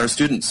do with our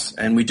students.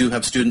 And we do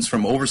have students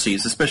from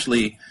overseas,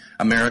 especially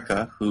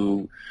America,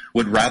 who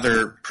would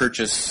rather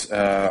purchase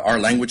our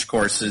language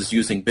courses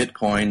using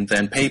Bitcoin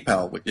than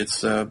PayPal.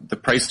 It's the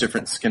price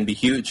difference can be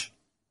huge.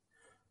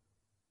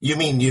 You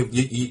mean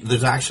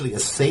there's actually a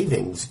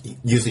savings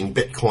using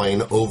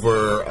Bitcoin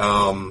over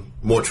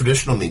more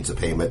traditional means of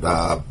payment,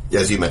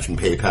 as you mentioned,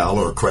 PayPal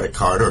or a credit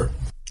card, or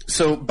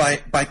so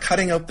by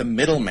cutting out the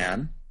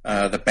middleman,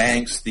 the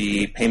banks,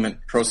 the payment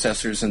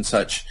processors, and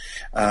such.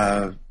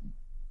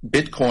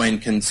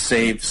 Bitcoin can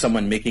save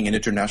someone making an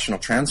international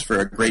transfer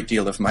a great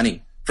deal of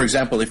money. For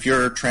example, if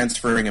you're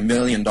transferring $1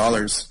 million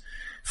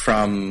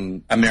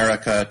from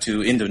America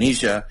to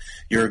Indonesia,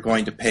 you're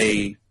going to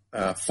pay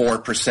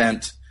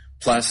 4%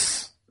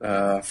 plus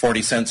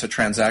 40 cents a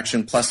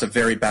transaction plus a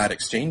very bad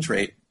exchange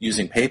rate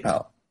using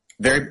PayPal.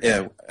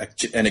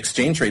 An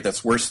exchange rate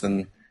that's worse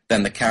than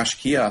than the cash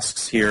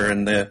kiosks here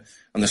on the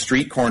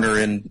street corner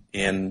in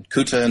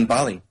Kuta and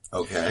Bali.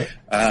 Okay.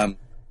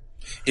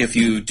 If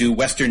you do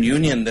Western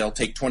Union, they'll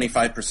take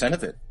 25%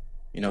 of it.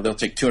 They'll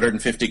take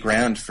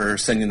 $250,000 for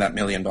sending that $1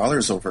 million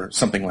over,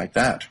 something like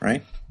that,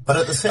 right? But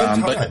at the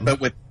same time,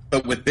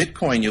 but with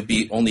Bitcoin, you'll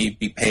only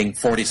be paying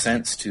 40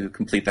 cents to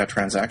complete that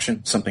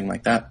transaction, something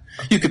like that.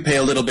 You could pay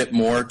a little bit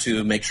more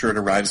to make sure it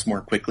arrives more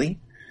quickly,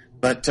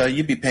 but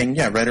you'd be paying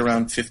right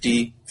around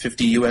 50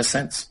 US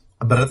cents.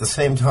 But at the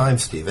same time,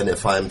 Stephen,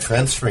 if I'm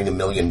transferring $1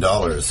 million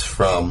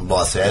from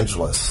Los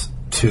Angeles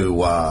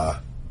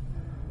to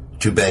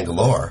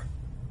Bangalore,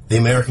 the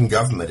American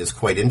government is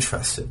quite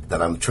interested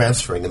that I'm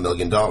transferring $1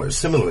 million.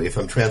 Similarly, if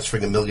I'm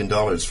transferring $1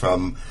 million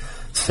from,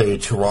 say,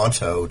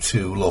 Toronto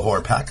to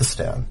Lahore,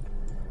 Pakistan,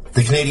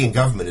 the Canadian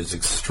government is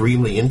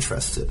extremely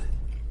interested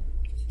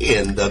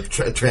in the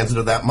transit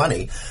of that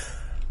money,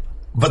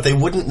 but they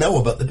wouldn't know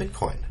about the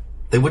Bitcoin.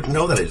 They wouldn't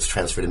know that I just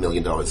transferred $1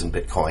 million in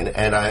Bitcoin,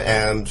 and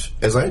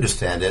as I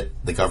understand it,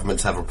 the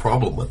governments have a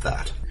problem with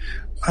that.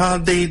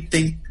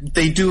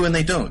 They do and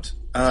they don't.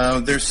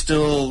 They're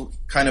still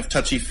kind of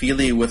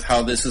touchy-feely with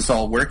how this is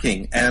all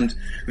working, and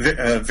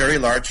very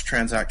large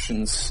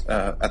transactions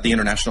at the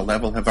international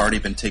level have already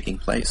been taking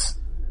place.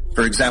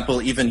 For example,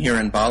 even here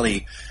in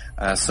Bali,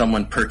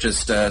 someone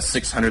purchased a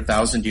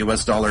 $600,000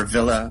 US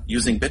villa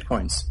using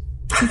Bitcoins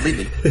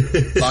completely,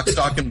 lock,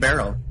 stock, and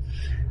barrel.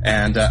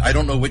 And I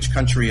don't know which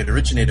country it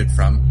originated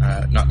from,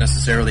 not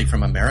necessarily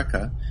from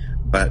America,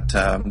 but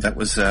that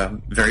was a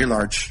very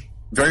large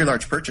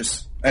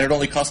purchase. And it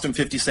only cost him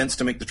 50 cents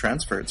to make the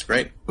transfer. It's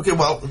great. Okay,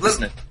 well,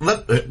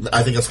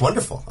 I think it's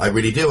wonderful. I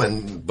really do.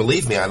 And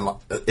believe me,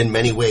 in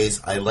many ways,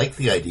 I like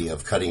the idea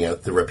of cutting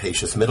out the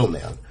rapacious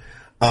middleman.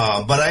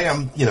 But I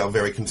am,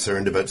 very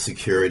concerned about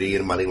security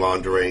and money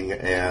laundering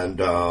and,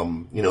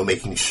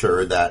 making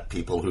sure that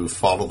people who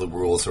follow the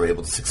rules are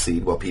able to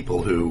succeed while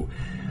people who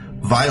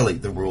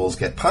violate the rules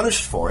get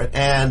punished for it.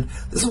 And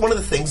this is one of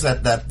the things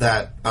that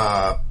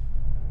I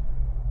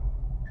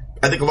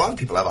think a lot of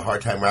people have a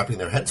hard time wrapping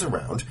their heads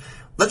around.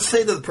 Let's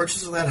say that the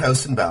purchase of that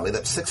house in Bali,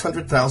 that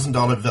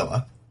 $600,000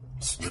 villa,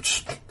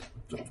 which,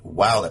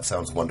 wow, that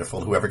sounds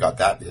wonderful. Whoever got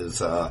that is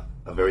a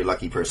very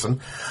lucky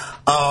person.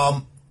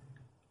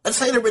 Let's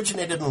say it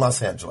originated in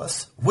Los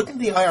Angeles. Wouldn't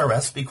the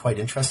IRS be quite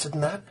interested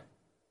in that?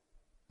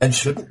 And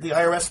shouldn't the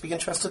IRS be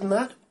interested in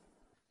that?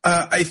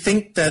 I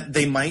think that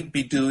they might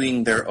be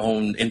doing their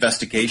own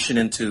investigation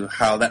into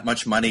how that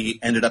much money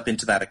ended up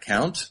into that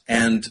account.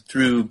 And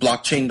through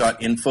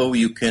blockchain.info,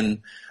 you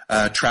can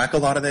track a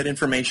lot of that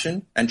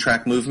information and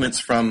track movements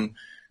from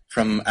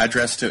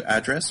address to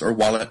address or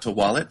wallet to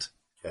wallet.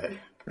 Okay.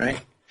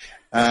 Right?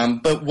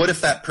 But what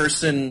if that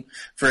person,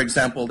 for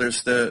example,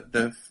 there's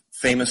the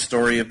famous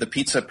story of the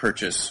pizza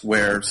purchase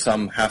where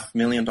some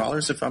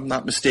 $500,000, if I'm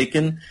not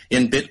mistaken,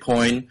 in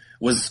Bitcoin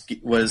was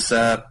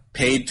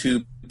paid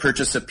to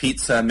purchase a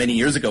pizza many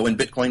years ago when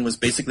Bitcoin was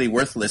basically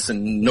worthless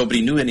and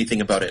nobody knew anything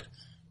about it.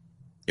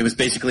 It was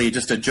basically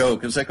just a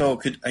joke. It was like,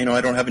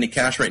 I don't have any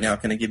cash right now.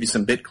 Can I give you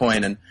some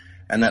Bitcoin?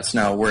 And that's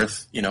now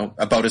worth,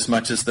 about as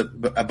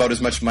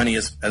much money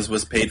as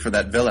was paid for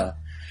that villa.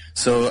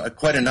 So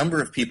quite a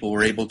number of people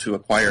were able to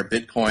acquire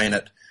Bitcoin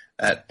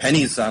at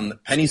pennies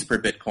per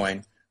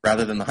Bitcoin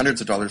rather than the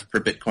hundreds of dollars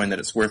per Bitcoin that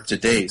it's worth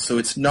today. So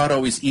it's not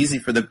always easy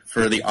for the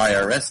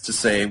IRS to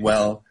say,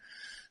 well,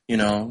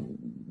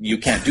 you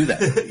can't do that.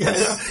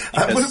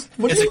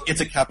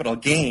 It's a capital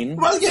gain.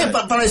 Well, yeah,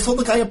 but I sold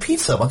the guy a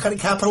pizza. What kind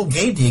of capital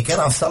gain do you get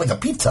off selling a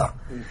pizza?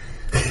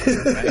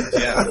 Right,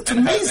 yeah. It's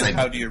amazing.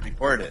 How do you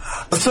report it?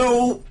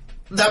 So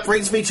that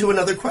brings me to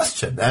another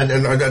question, and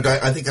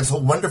I think that's a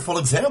wonderful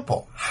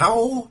example.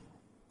 How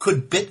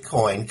could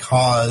Bitcoin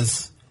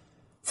cause,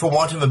 for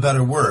want of a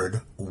better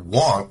word,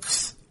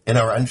 wonks in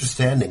our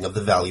understanding of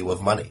the value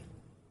of money?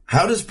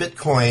 How does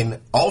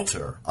Bitcoin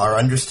alter our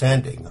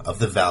understanding of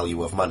the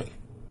value of money?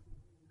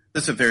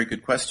 That's a very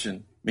good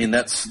question. I mean,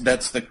 that's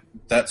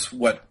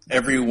what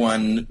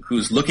everyone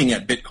who's looking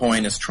at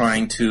Bitcoin is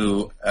trying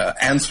to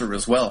answer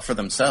as well for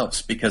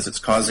themselves, because it's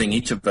causing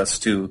each of us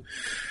to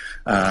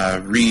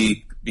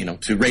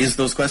raise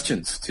those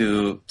questions,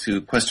 to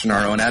question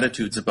our own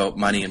attitudes about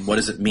money and what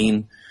does it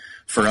mean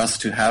for us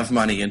to have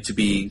money and to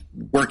be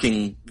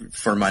working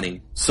for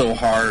money so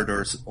hard,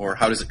 or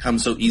how does it come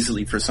so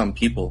easily for some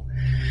people?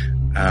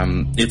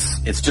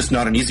 It's just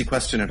not an easy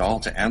question at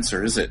all to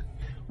answer, is it?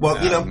 Well,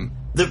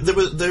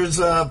 there's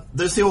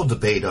the old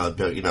debate about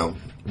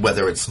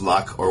whether it's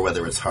luck or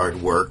whether it's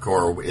hard work,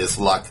 or is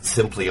luck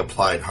simply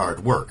applied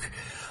hard work.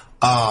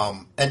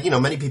 And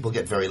many people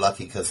get very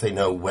lucky because they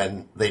know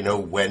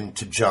when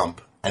to jump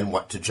and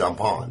what to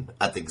jump on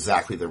at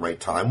exactly the right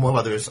time, while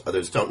others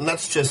don't. And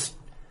that's just,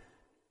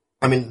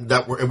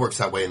 it works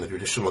that way in the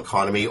traditional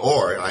economy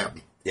or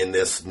in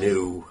this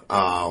new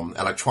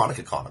electronic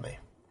economy.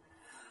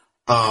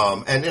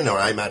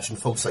 I imagine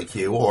folks like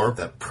you or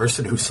that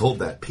person who sold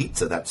that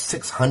pizza, that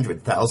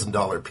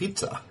 $600,000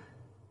 pizza,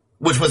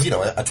 which was, a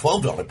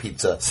 $12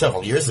 pizza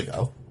several years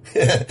ago.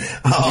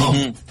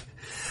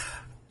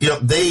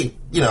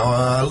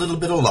 a little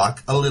bit of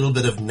luck, a little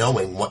bit of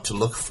knowing what to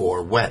look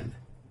for when.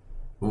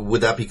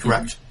 Would that be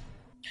correct?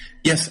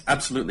 Yes,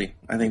 absolutely.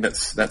 I think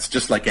that's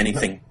just like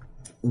anything.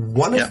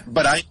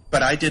 But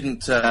I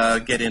didn't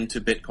get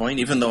into Bitcoin,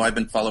 even though I've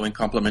been following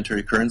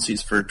complementary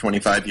currencies for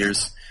 25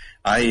 years.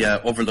 I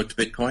overlooked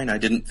Bitcoin. I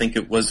didn't think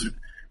it was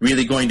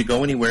really going to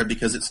go anywhere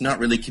because it's not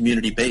really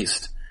community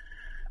based.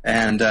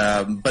 And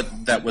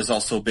but that was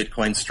also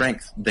Bitcoin's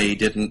strength. They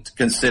didn't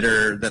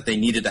consider that they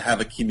needed to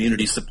have a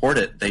community support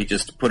it. They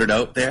just put it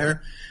out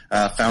there,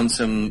 found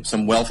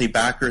some wealthy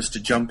backers to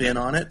jump in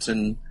on it,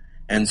 and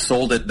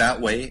sold it that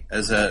way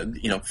as a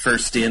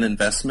first in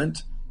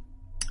investment.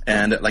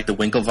 And like the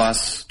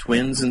Winklevoss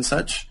twins and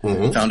such,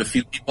 found a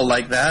few people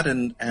like that,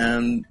 and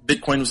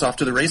Bitcoin was off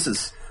to the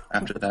races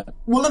after that.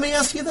 Well, let me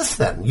ask you this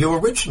then. You're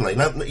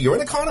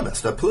an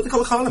economist, a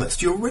political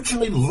economist. You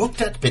originally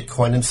looked at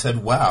Bitcoin and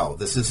said, wow,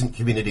 this isn't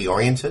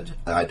community-oriented.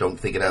 I don't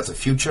think it has a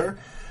future.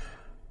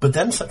 But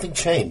then something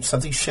changed.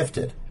 Something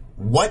shifted.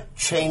 What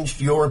changed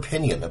your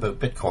opinion about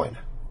Bitcoin?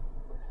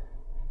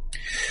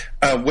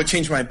 What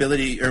changed my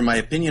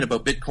opinion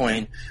about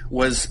Bitcoin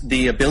was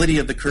the ability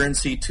of the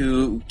currency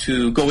to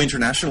go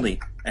internationally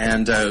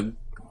and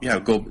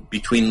go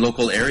between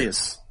local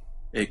areas.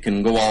 It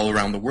can go all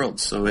around the world,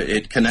 so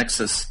it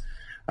connects us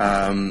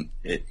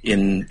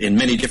in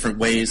many different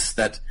ways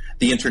that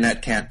the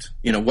internet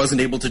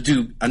wasn't able to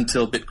do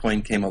until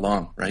Bitcoin came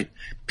along. Right,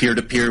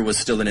 peer-to-peer was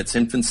still in its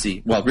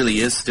infancy. Well, it really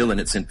is still in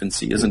its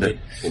infancy, isn't it?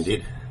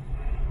 Indeed.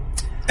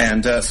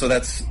 And so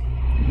that's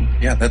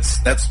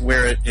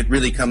where it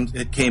really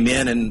came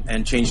in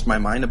and changed my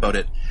mind about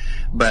it.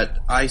 But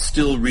I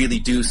still really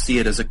do see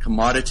it as a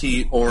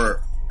commodity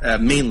or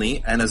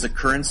mainly and as a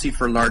currency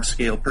for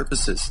large-scale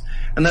purposes.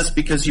 And that's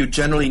because you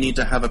generally need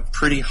to have a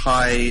pretty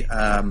high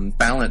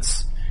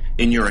balance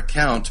in your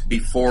account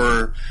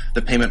before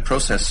the payment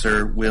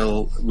processor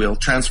will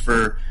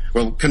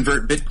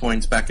convert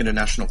Bitcoins back into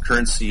national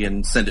currency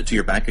and send it to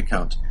your bank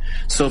account.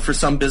 So for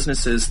some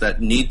businesses that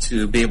need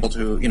to be able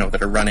to,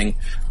 that are running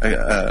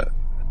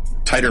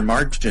tighter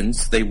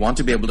margins, they want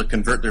to be able to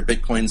convert their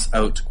Bitcoins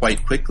out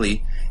quite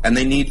quickly. And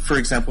they need, for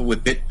example,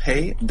 with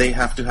BitPay, they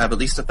have to have at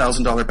least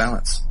 $1,000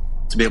 balance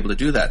to be able to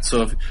do that.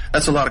 So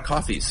that's a lot of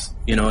coffees,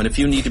 and if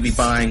you need to be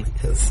buying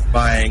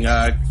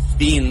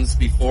beans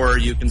before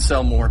you can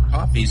sell more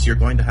coffees, you're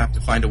going to have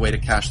to find a way to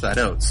cash that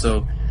out.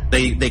 So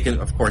they can,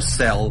 of course,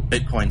 sell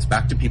Bitcoins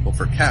back to people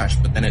for cash,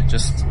 but then it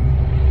just,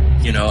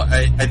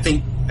 I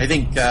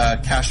think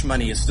cash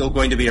money is still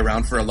going to be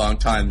around for a long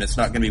time, and it's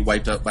not going to be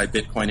wiped out by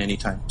Bitcoin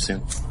anytime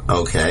soon.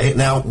 Okay.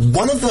 Now,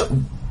 one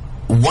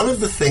of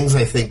the things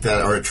I think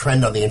that are a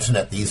trend on the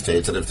internet these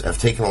days that have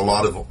taken a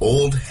lot of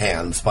old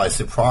hands by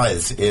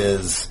surprise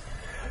is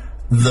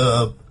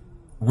the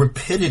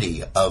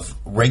rapidity of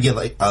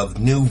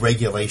new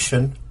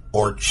regulation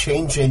or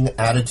changing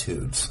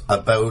attitudes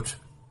about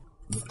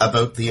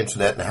the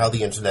internet and how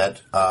the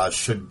internet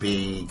should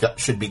be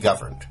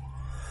governed.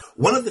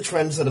 One of the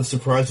trends that have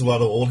surprised a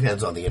lot of old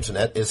hands on the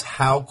internet is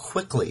how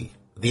quickly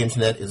the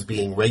internet is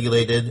being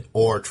regulated,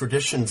 or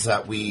traditions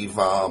that we've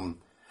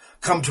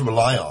come to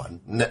rely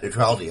on, net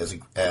neutrality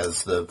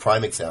as the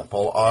prime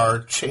example, are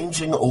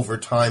changing over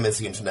time as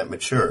the internet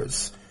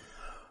matures.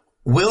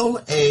 Will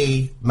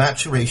a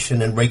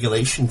maturation and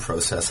regulation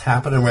process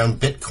happen around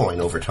Bitcoin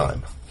over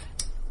time?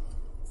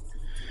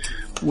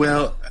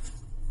 Well,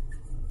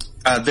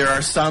 there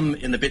are some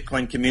in the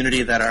Bitcoin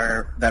community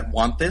that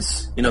want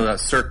this.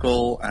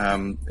 Circle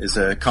is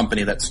a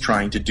company that's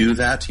trying to do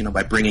that,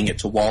 by bringing it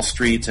to Wall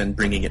Street and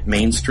bringing it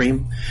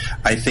mainstream.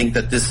 I think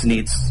that this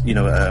needs,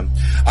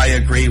 I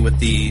agree with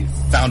the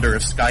founder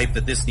of Skype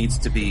that this needs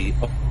to be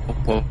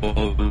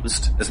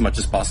opposed as much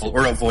as possible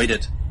or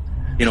avoided,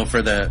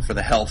 for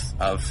the health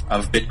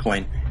of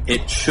Bitcoin.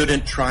 It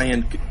shouldn't try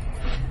and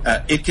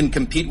it can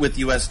compete with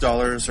U.S.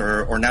 dollars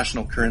or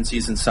national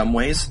currencies in some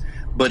ways,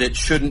 but it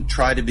shouldn't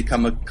try to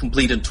become a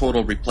complete and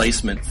total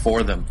replacement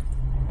for them,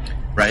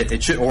 right?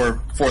 It should,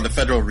 or for the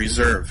Federal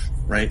Reserve,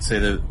 right? Say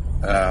the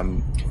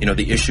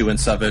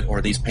issuance of it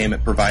or these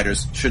payment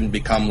providers shouldn't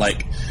become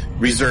like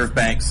reserve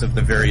banks of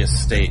the various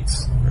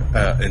states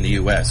in the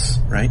U.S.,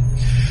 right?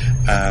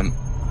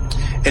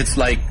 It's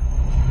like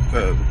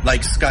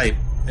Skype.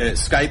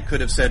 Skype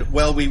could have said,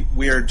 well,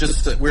 we're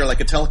like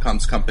a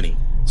telecoms company,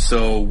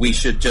 so we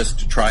should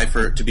just try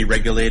for it to be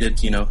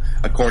regulated,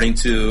 according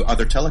to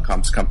other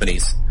telecoms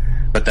companies.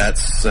 But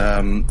that's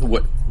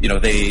what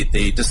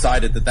they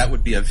decided that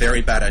would be a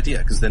very bad idea,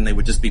 because then they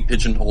would just be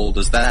pigeonholed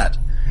as that,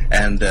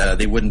 and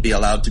they wouldn't be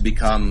allowed to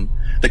become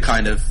the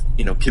kind of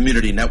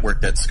community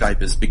network that Skype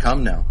has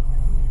become now.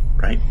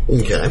 Right?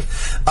 Okay.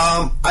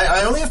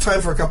 I only have time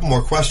for a couple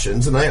more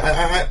questions, and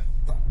I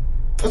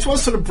just want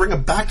to sort of bring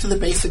it back to the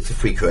basics,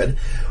 if we could.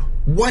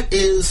 What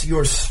is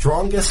your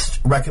strongest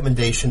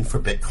recommendation for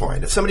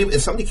Bitcoin? If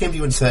somebody came to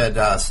you and said,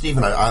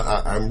 Stephen,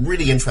 I'm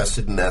really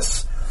interested in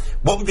this,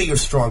 what would be your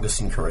strongest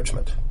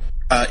encouragement?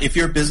 If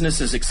your business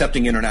is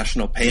accepting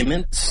international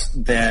payments,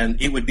 then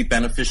it would be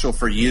beneficial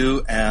for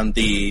you and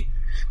the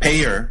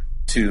payer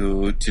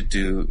to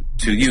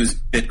use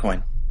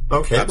Bitcoin.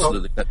 Okay,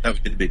 absolutely. That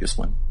would be the biggest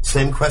one.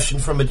 Same question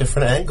from a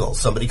different angle.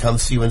 Somebody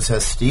comes to you and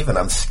says, "Stephen,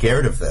 I'm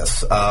scared of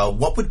this."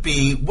 What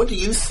do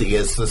you see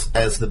as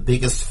the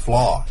biggest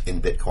flaw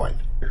in Bitcoin?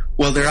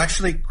 Well,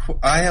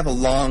 I have a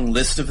long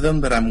list of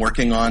them that I'm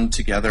working on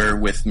together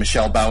with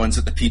Michelle Bowens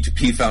at the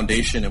P2P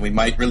Foundation, and we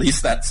might release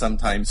that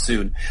sometime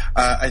soon.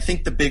 I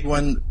think the big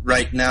one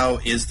right now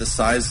is the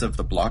size of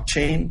the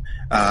blockchain.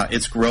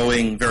 It's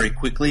growing very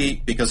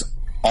quickly because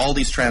all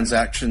these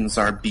transactions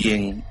are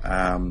being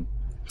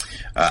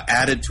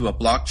added to a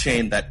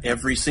blockchain that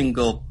every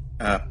single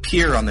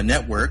peer on the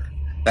network,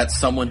 that's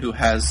someone who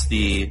has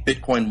the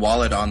Bitcoin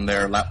wallet on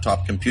their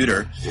laptop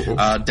computer,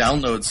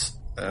 downloads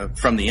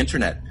from the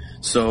internet.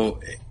 So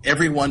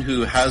everyone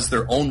who has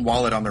their own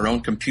wallet on their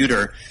own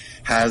computer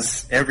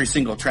has every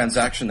single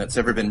transaction that's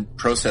ever been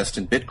processed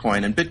in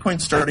Bitcoin. And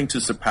Bitcoin's starting to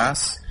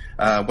surpass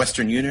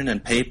Western Union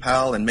and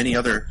PayPal and many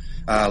other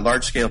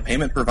large-scale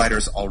payment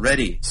providers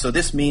already. So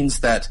this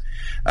means that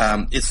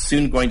it's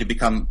soon going to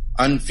become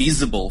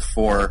unfeasible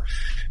for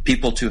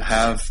people to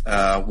have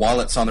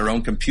wallets on their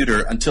own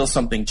computer until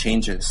something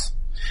changes.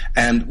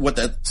 And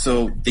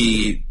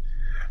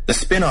the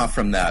spin-off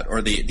from that,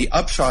 or the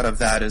upshot of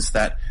that, is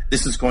that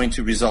this is going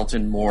to result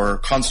in more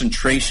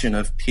concentration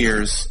of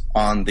peers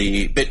on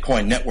the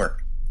Bitcoin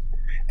network.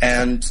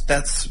 And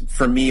that's,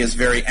 for me, is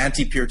very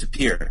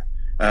anti-peer-to-peer.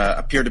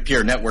 A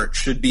peer-to-peer network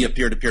should be a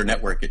peer-to-peer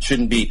network. It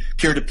shouldn't be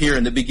peer-to-peer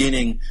in the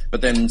beginning, but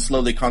then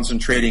slowly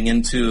concentrating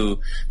into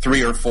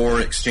 3 or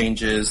 4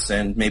 exchanges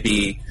and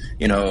maybe,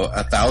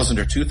 1,000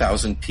 or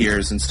 2,000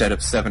 peers instead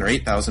of 7,000 or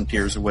 8,000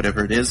 peers or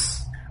whatever it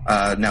is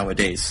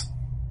nowadays.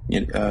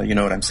 You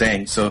know what I'm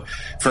saying? So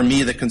for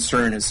me, the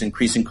concern is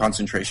increasing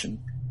concentration.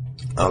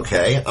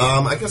 Okay.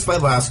 I guess my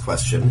last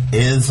question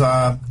is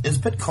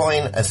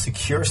Bitcoin a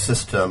secure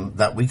system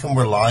that we can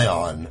rely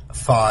on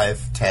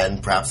 5,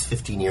 10, perhaps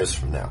 15 years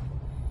from now?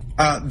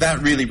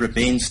 That really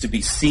remains to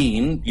be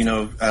seen.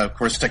 Of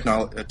course,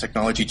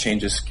 technology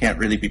changes can't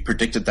really be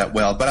predicted that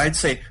well. But I'd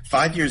say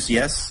 5 years,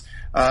 yes.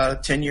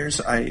 10 years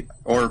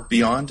or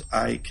beyond,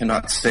 I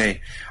cannot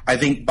say. I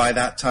think by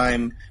that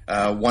time,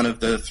 one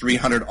of the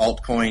 300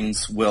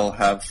 altcoins will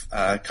have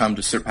come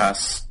to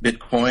surpass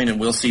Bitcoin, and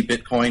we'll see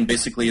Bitcoin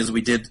basically as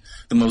we did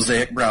the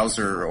Mosaic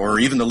browser or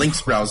even the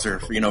Lynx browser,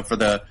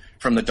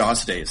 from the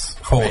DOS days.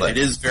 Hold it. It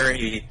is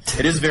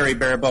very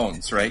bare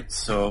bones, right?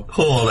 So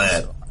hold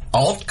it.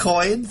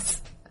 Altcoins?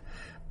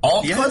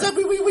 Yeah. I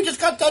mean, we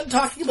just got done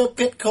talking about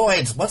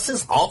Bitcoins. What's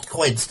this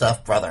altcoin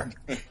stuff, brother?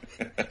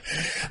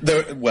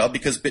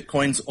 Because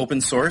Bitcoin's open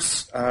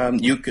source,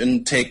 you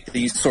can take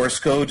the source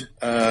code,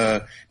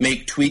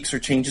 make tweaks or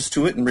changes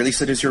to it, and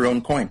release it as your own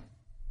coin.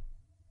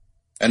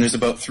 And there's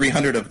about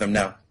 300 of them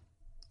now.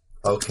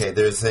 Okay,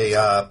 there's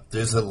a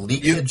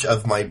leakage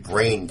of my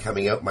brain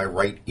coming out my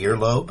right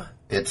earlobe.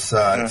 It's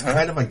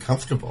kind of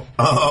uncomfortable.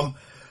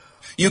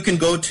 You can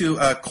go to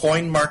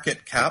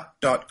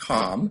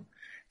coinmarketcap.com.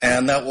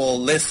 And that will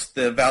list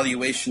the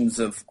valuations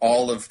of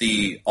all of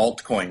the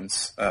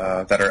altcoins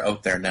that are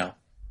out there now.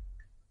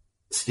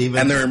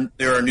 Stephen, and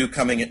there are new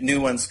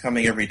ones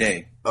coming every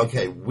day.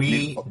 Okay,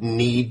 we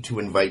need to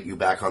invite you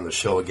back on the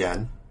show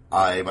again.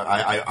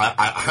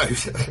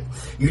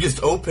 You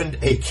just opened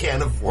a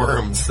can of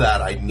worms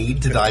that I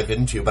need to dive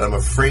into, but I'm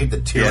afraid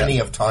the tyranny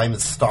of time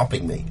is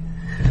stopping me.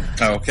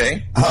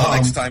 Okay,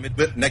 next time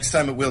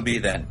it will be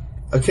then.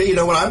 Okay, you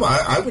know what?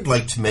 I would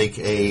like to make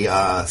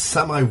a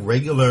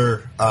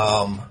semi-regular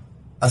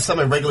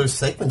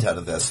segment out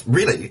of this,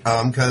 really,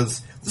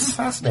 because this is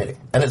fascinating,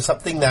 and it's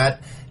something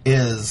that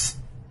is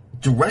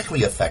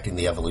directly affecting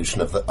the evolution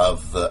of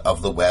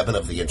the web and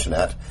of the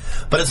internet.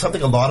 But it's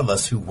something a lot of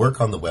us who work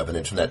on the web and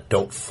internet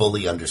don't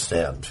fully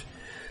understand.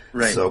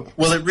 Right.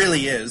 Well, it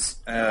really is.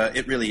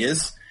 It really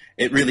is.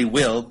 It really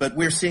will. But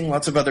we're seeing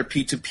lots of other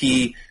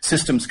P2P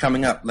systems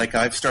coming up. Like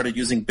I've started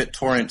using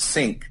BitTorrent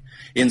Sync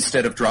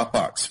instead of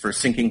Dropbox for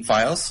syncing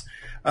files.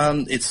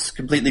 It's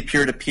completely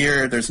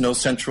peer-to-peer. There's no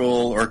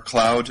central or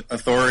cloud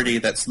authority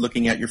that's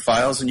looking at your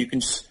files, and you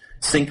can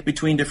sync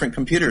between different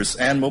computers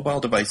and mobile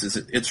devices.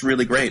 It's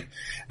really great.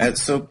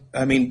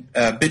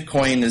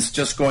 Bitcoin is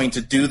just going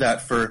to do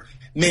that for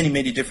many,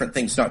 many different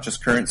things, not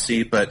just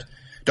currency, but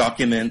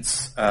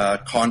documents,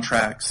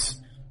 contracts,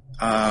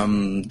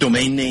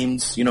 domain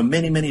names.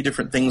 Many, many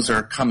different things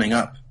are coming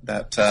up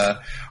that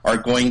are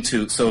going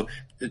to... So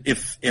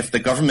if the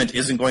government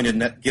isn't going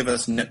to give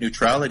us net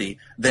neutrality,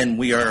 then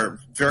we are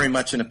very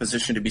much in a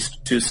position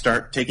to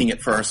start taking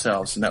it for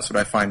ourselves, and that's what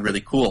I find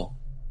really cool.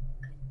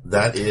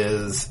 That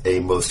is a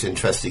most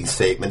interesting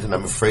statement, and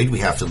I'm afraid we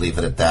have to leave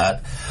it at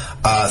that.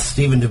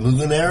 Stephen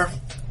Demoulineer,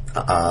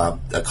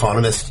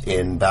 economist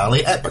in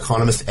Bali,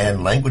 economist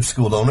and language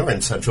school owner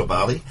in Central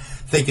Bali.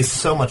 Thank you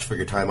so much for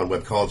your time on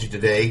Webcology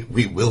today.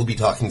 We will be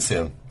talking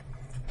soon.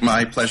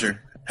 My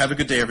pleasure. Have a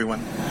good day,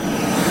 everyone.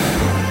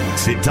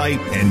 Sit tight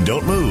and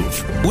don't move.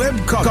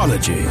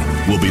 Webcology.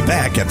 We'll be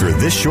back after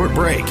this short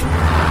break.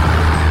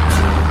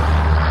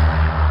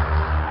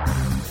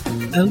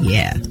 Oh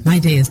yeah, my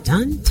day is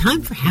done.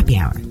 Time for happy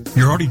hour.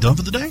 You're already done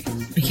for the day?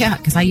 Yeah,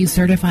 because I use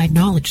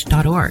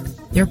CertifiedKnowledge.org.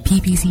 Their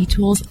PPC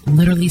tools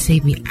literally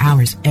save me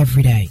hours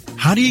every day.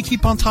 How do you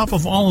keep on top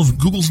of all of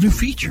Google's new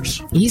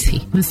features?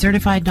 Easy. With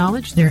Certified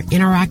Knowledge, their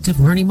interactive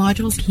learning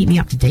modules keep me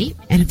up to date.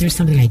 And if there's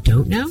something I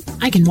don't know,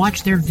 I can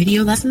watch their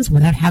video lessons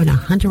without having to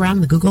hunt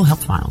around the Google Help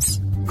files.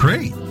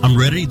 Great. I'm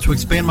ready to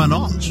expand my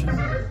knowledge.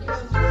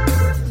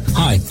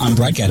 Hi, I'm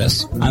Brett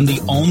Geddes. I'm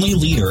the only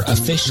leader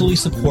officially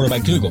supported by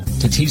Google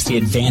to teach the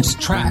advanced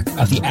track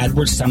of the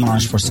AdWords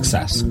Seminars for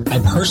Success. I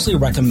personally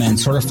recommend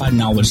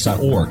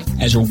CertifiedKnowledge.org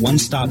as your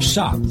one-stop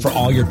shop for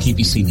all your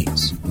PPC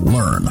needs.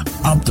 Learn,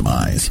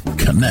 optimize,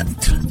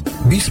 connect.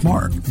 Be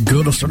smart.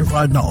 Go to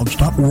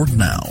CertifiedKnowledge.org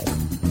now.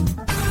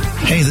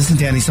 Hey, this is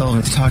Danny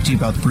Sullivan to talk to you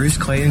about Bruce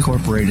Clay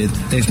Incorporated.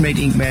 They've made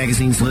Inc.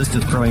 magazine's list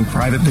of growing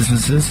private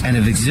businesses and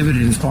have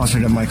exhibited and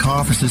sponsored at my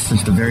conferences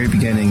since the very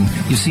beginning.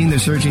 You've seen their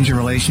search engine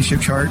relationship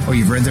chart, or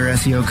you've read their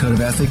SEO code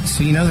of ethics,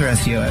 so you know they're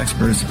SEO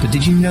experts. But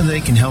did you know they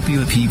can help you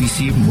with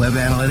PPC, web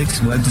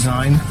analytics, web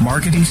design,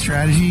 marketing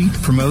strategy,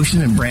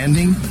 promotion, and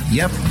branding?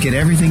 Yep, get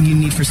everything you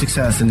need for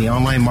success in the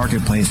online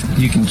marketplace.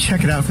 You can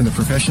check it out from the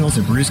professionals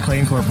at Bruce Clay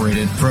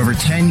Incorporated. For over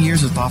 10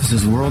 years with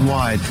offices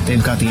worldwide,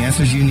 they've got the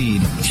answers you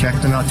need. Check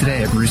them out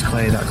today at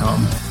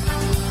bruceclay.com.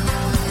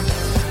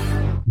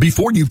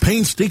 Before you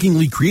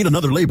painstakingly create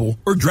another label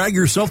or drag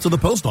yourself to the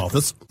post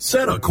office,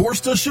 set a course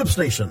to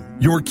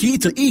ShipStation, your key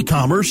to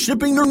e-commerce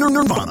shipping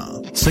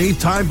nirvana. Save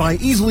time by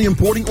easily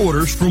importing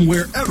orders from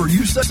wherever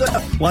you set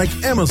up, like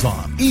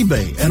Amazon,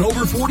 eBay, and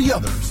over 40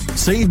 others.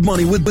 Save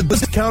money with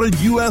discounted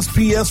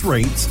USPS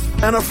rates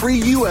and a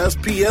free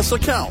USPS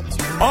account.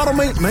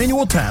 Automate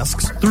manual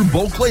tasks through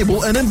bulk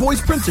label and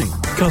invoice printing,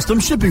 custom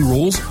shipping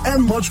rules,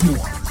 and much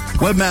more.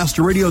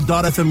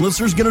 WebmasterRadio.fm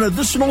listeners get an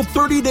additional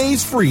 30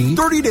 days free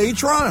 30-day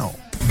trial.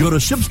 Go to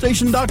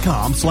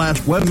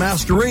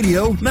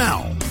ShipStation.com/WebmasterRadio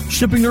now.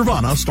 Shipping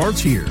Nirvana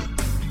starts here.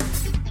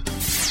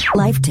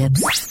 Life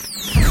tips.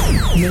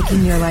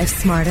 Making your life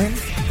smarter,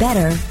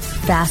 better,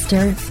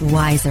 faster,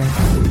 wiser.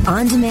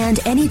 On demand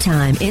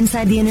anytime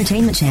inside the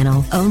entertainment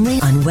channel, only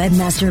on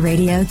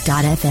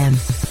WebmasterRadio.fm.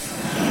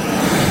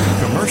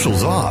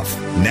 Commercials off.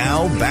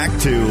 Now back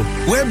to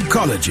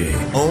Webcology,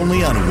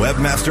 only on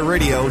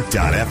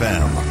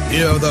WebmasterRadio.fm.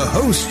 Here are the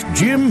hosts,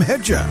 Jim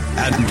Hedger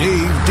and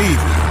Dave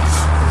Davies.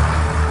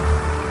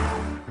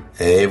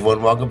 Hey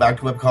everyone, welcome back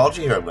to Webcology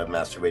here on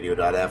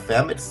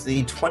WebmasterRadio.fm. It's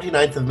the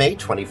 29th of May,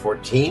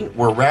 2014.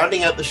 We're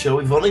rounding out the show.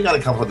 We've only got a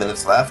couple of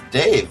minutes left.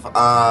 Dave,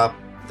 that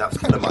was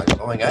kind of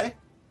mind-blowing, eh?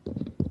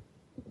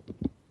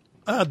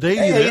 Dave,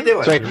 hey, how you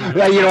doing? Sorry.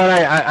 You know what?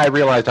 I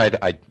realized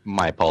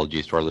my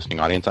apologies to our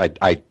listening audience.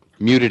 I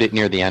muted it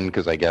near the end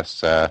because I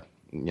guess I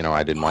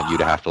didn't want you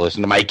to have to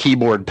listen to my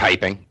keyboard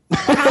typing.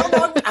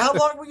 How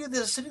long were you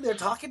sitting there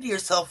talking to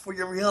yourself before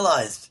you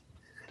realized?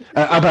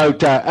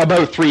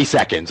 About 3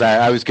 seconds.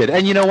 I was good,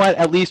 and you know what?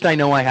 At least I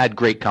know I had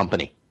great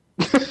company.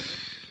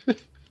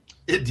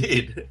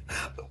 Indeed,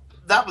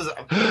 that was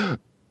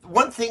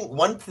one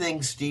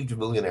thing. Steve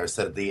DeMillionaire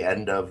said at the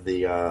end of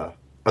that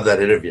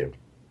interview: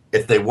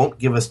 if they won't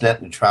give us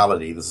net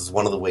neutrality, this is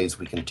one of the ways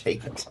we can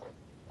take it.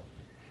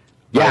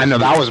 Yeah, no,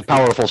 that was a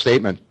powerful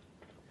statement.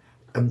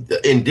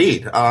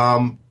 Indeed.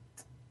 The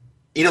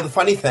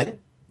funny thing,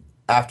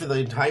 after the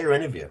entire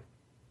interview,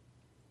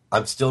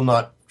 I'm still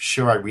not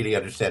sure I really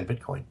understand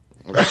Bitcoin.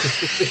 It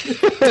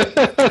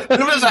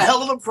was a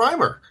hell of a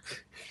primer.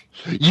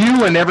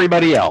 You and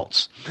everybody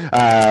else.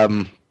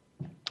 I'm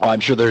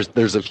sure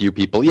there's a few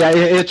people. Yeah,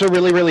 it's a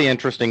really, really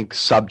interesting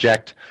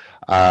subject.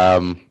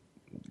 How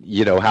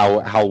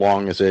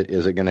long is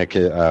it going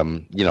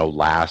to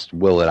last?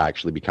 Will it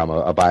actually become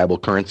a viable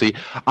currency?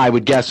 I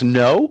would guess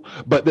no,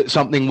 but that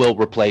something will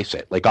replace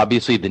it. Like,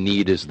 obviously the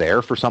need is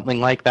there for something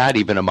like that,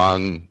 even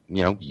among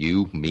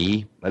you,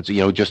 me. That's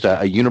just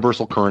a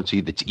universal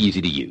currency that's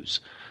easy to use.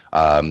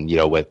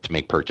 To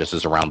make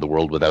purchases around the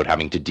world without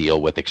having to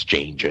deal with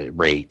exchange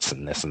rates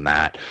and this and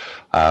that.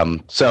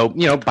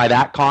 By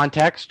that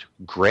context,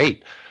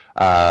 great.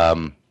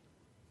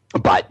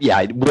 But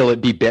yeah, will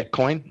it be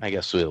Bitcoin? I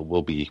guess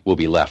we'll be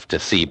left to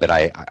see. But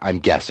I'm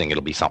guessing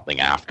it'll be something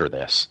after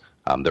this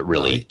that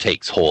really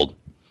takes hold.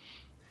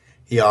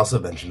 He also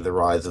mentioned the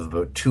rise of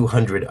about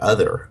 200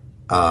 other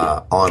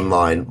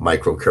online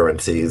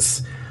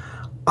microcurrencies.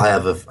 I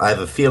have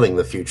a feeling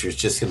the future is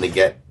just going to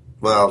get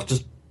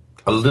just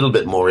a little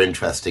bit more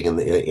interesting in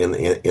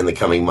the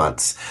coming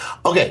months.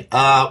 Okay,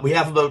 we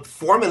have about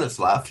 4 minutes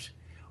left.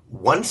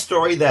 One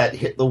story that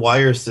hit the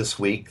wires this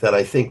week that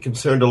I think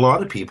concerned a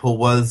lot of people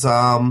was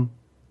the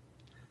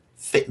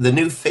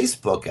new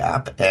Facebook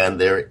app and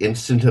their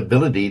instant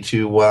ability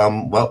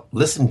to,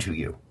 listen to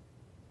you.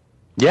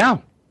 Yeah.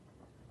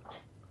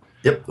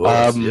 Yep.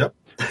 Yep.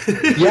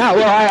 Yeah,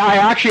 well,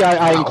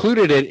 I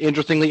included it,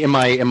 interestingly, in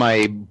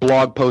my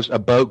blog post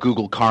about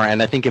Google Car,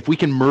 and I think if we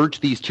can merge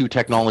these two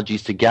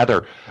technologies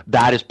together,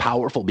 that is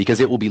powerful because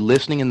it will be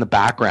listening in the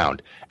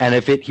background, and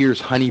if it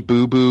hears Honey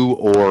Boo Boo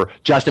or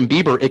Justin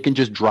Bieber, it can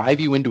just drive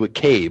you into a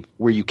cave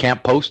where you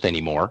can't post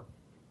anymore.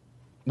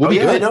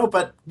 I know,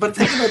 but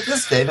think about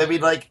this, Dave. I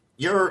mean, like,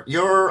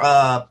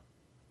 you're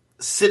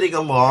sitting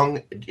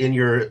along in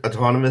your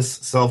autonomous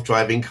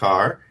self-driving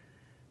car.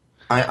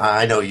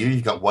 I know you.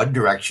 You got One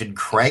Direction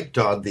cranked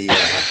on the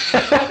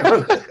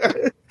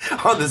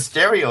on the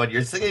stereo, and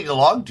you're singing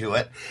along to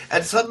it.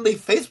 And suddenly,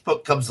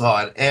 Facebook comes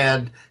on,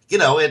 and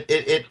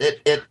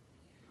it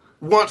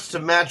wants to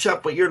match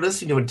up what you're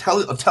listening to and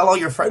tell all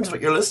your friends what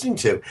you're listening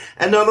to.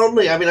 And not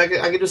only, I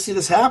can just see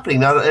this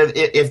happening now.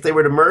 If they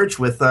were to merge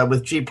with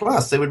G+,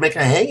 they would make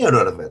a hangout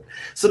out of it.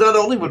 So not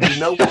only would we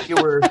know what you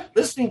were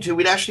listening to,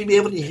 we'd actually be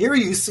able to hear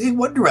you sing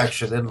One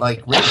Direction and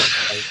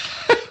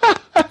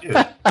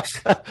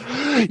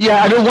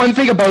Yeah, I know one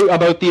thing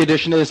about the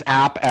addition of this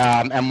app,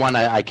 and one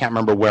I can't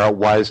remember where it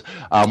was.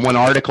 One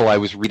article I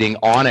was reading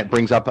on it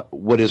brings up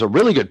what is a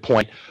really good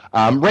point.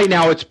 Right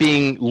now, it's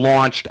being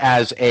launched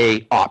as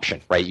a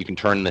option. Right, you can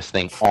turn this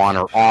thing on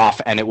or off,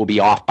 and it will be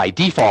off by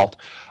default.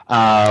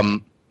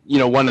 One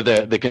of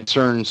the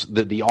concerns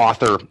that the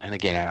author, and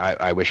again,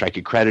 I wish I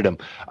could credit him,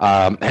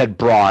 had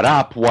brought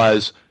up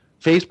was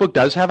Facebook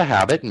does have a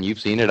habit, and you've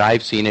seen it,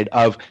 I've seen it,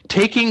 of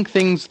taking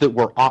things that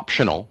were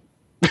optional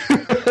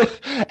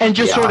and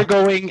just sort of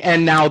going,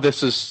 and now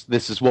this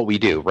is what we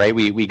do, right?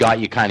 We got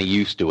you kind of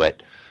used to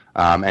it,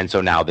 and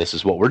so now this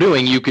is what we're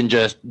doing. You can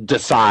just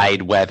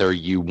decide whether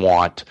you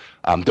want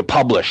to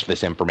publish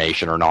this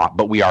information or not,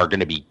 but we are going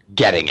to be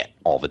getting it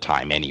all the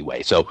time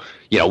anyway. So,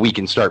 we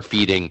can start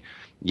feeding,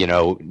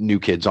 New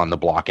Kids on the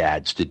Block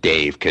ads to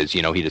Dave because,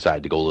 he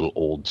decided to go a little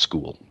old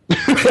school.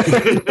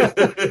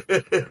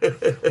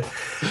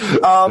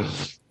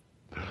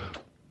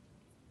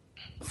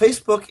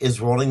 Facebook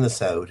is rolling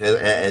this out,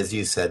 as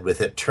you said,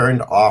 with it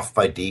turned off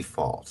by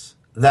default.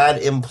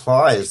 That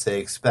implies they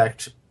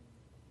expect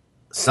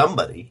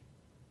someone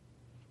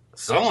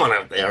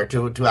out there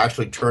to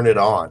actually turn it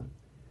on.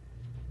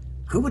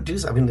 Who would do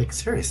so?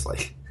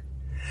 Seriously.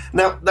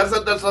 Now,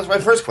 that's my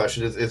first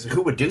question is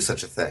who would do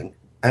such a thing?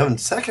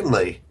 And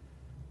secondly,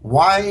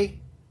 why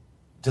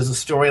does a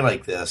story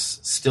like this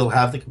still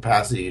have the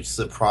capacity to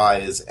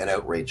surprise and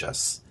outrage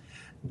us?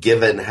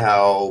 Given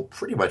how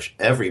pretty much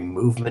every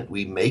movement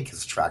we make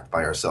is tracked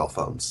by our cell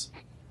phones.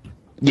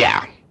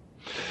 Yeah.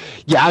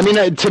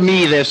 To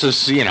me, this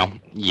is,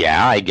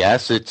 I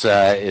guess it's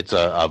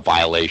a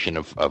violation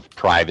of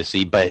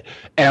privacy. But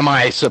am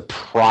I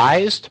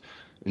surprised?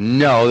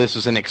 No, this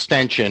is an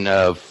extension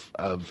of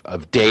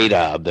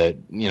data that,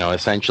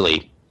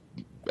 essentially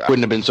I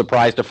wouldn't have been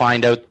surprised to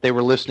find out they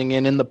were listening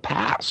in the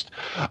past.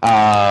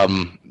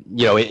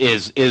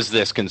 Is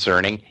this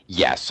concerning?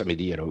 Yes.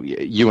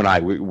 You and I,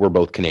 we're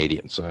both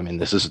Canadians. So,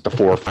 this is at the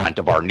forefront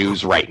of our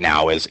news right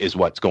now is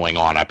what's going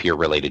on up here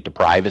related to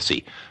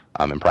privacy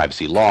and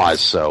privacy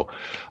laws. So,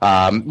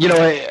 I'm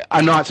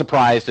not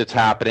surprised it's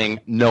happening.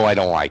 No, I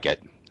don't like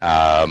it.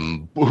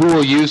 Who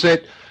will use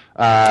it?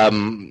 Would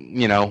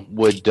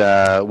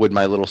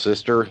my little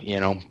sister,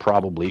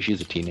 probably. She's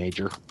a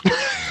teenager.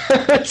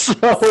 So,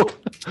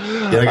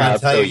 I gotta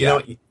tell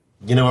you,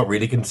 you know what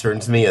really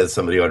concerns me as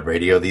somebody on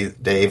radio,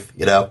 Dave?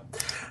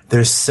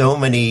 There's so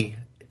many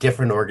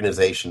different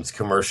organizations,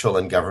 commercial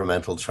and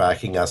governmental,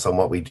 tracking us on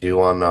what we do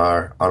on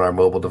our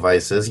mobile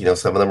devices.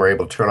 Some of them are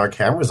able to turn our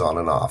cameras on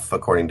and off,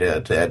 according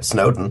to Ed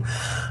Snowden.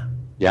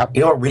 Yeah.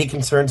 You know what really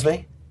concerns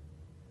me?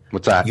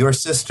 What's that? Your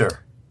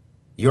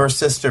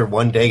sister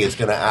one day is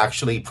going to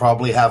actually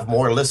probably have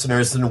more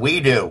listeners than we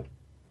do.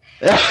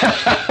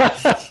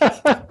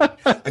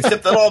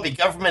 Except they'll all be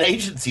government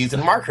agencies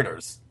and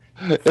marketers.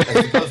 As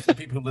opposed to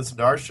people who listen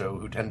to our show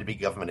who tend to be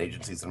government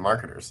agencies and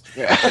marketers.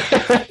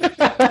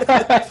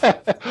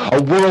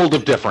 A world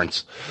of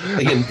difference.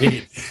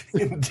 Indeed.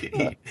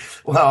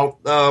 Well,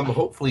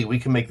 hopefully we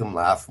can make them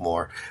laugh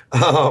more.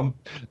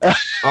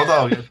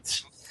 Although,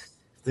 if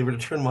they were to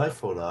turn my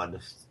phone on,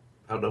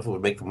 I don't know if it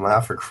would make them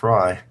laugh or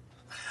cry.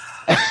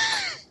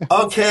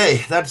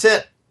 Okay, that's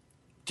it.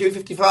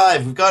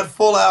 2:55. We've got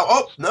full hour.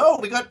 Oh, no,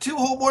 we got 2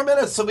 whole more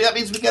minutes, so that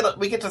means we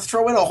get to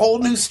throw in a whole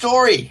new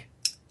story.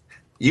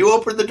 You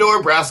open the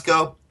door,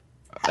 Brasco.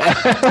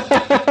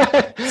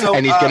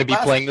 And he's going to be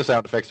playing the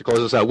sound effects to close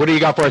us out. What do you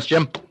got for us,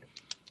 Jim?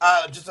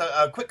 Just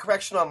a quick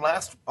correction on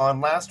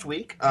last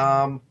week.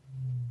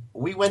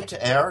 We went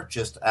to air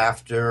just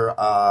after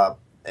a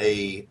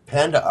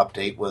Panda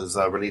update was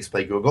released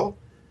by Google.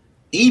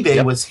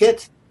 eBay was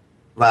hit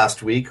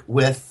last week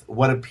with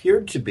what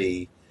appeared to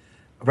be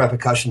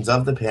repercussions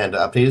of the Panda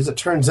update. As it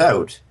turns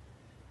out,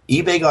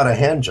 eBay got a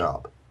hand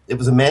job. It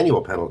was a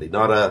manual penalty,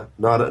 not a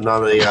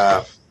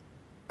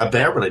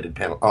bear-related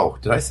penalty. Oh,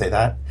 did I say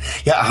that?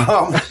 Yeah,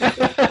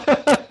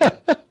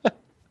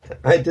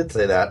 I did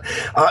say that.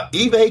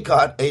 eBay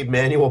got a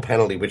manual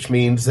penalty, which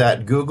means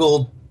that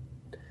Google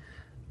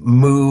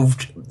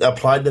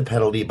applied the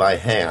penalty by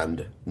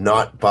hand,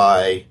 not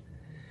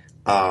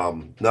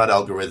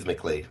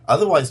algorithmically,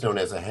 otherwise known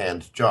as a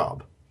hand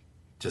job.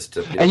 Just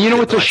to and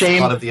what's a shame?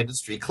 A lot of the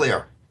industry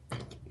clear.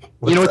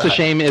 What's a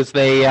shame is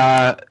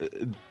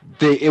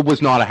it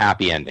was not a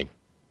happy ending.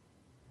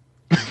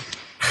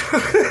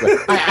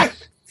 I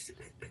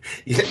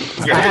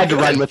had to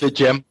run with it,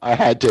 Jim. I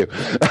had to.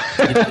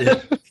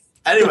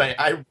 Anyway,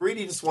 I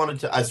really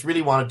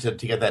wanted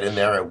to get that in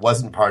there. It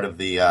wasn't part of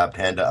the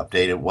Panda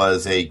update. It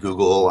was a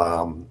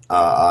Google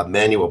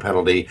manual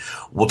penalty.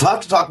 We'll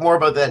talk more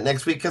about that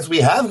next week because we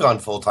have gone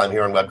full-time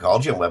here on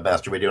Webcology on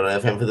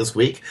WebmasterRadio.fm for this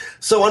week.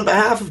 So on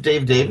behalf of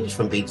Dave Davies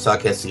from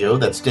Beanstalk SEO,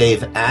 that's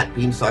Dave at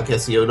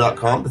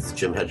BeanstalkSEO.com. That's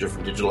Jim Hedger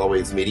from Digital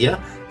Always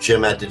Media,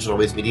 Jim at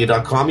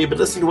DigitalAlwaysMedia.com. You've been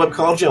listening to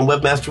Webcology on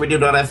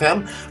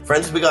WebmasterRadio.fm.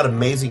 Friends, we got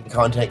amazing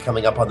content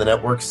coming up on the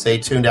network. Stay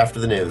tuned after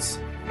the news.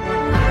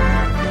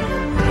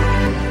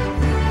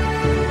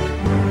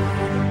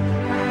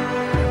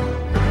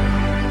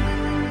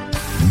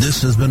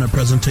 This has been a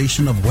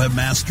presentation of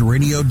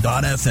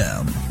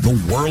WebmasterRadio.fm,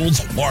 the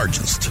world's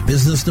largest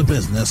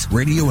business-to-business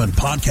radio and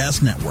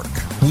podcast network.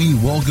 We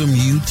welcome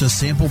you to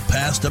sample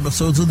past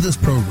episodes of this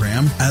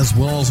program, as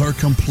well as our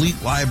complete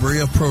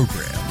library of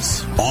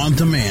programs, on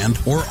demand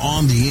or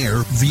on the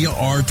air via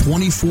our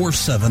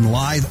 24/7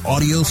 live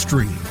audio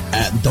stream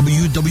at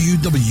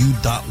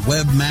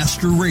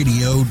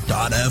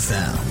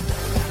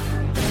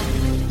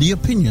www.webmasterradio.fm. The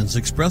opinions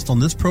expressed on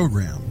this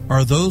program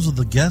are those of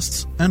the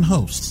guests and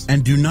hosts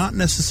and do not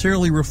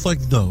necessarily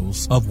reflect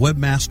those of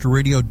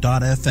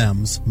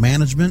WebmasterRadio.fm's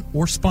management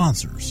or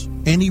sponsors.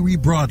 Any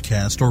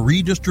rebroadcast or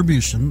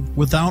redistribution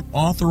without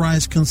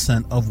authorized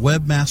consent of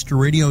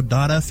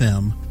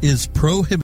WebmasterRadio.fm is prohibited.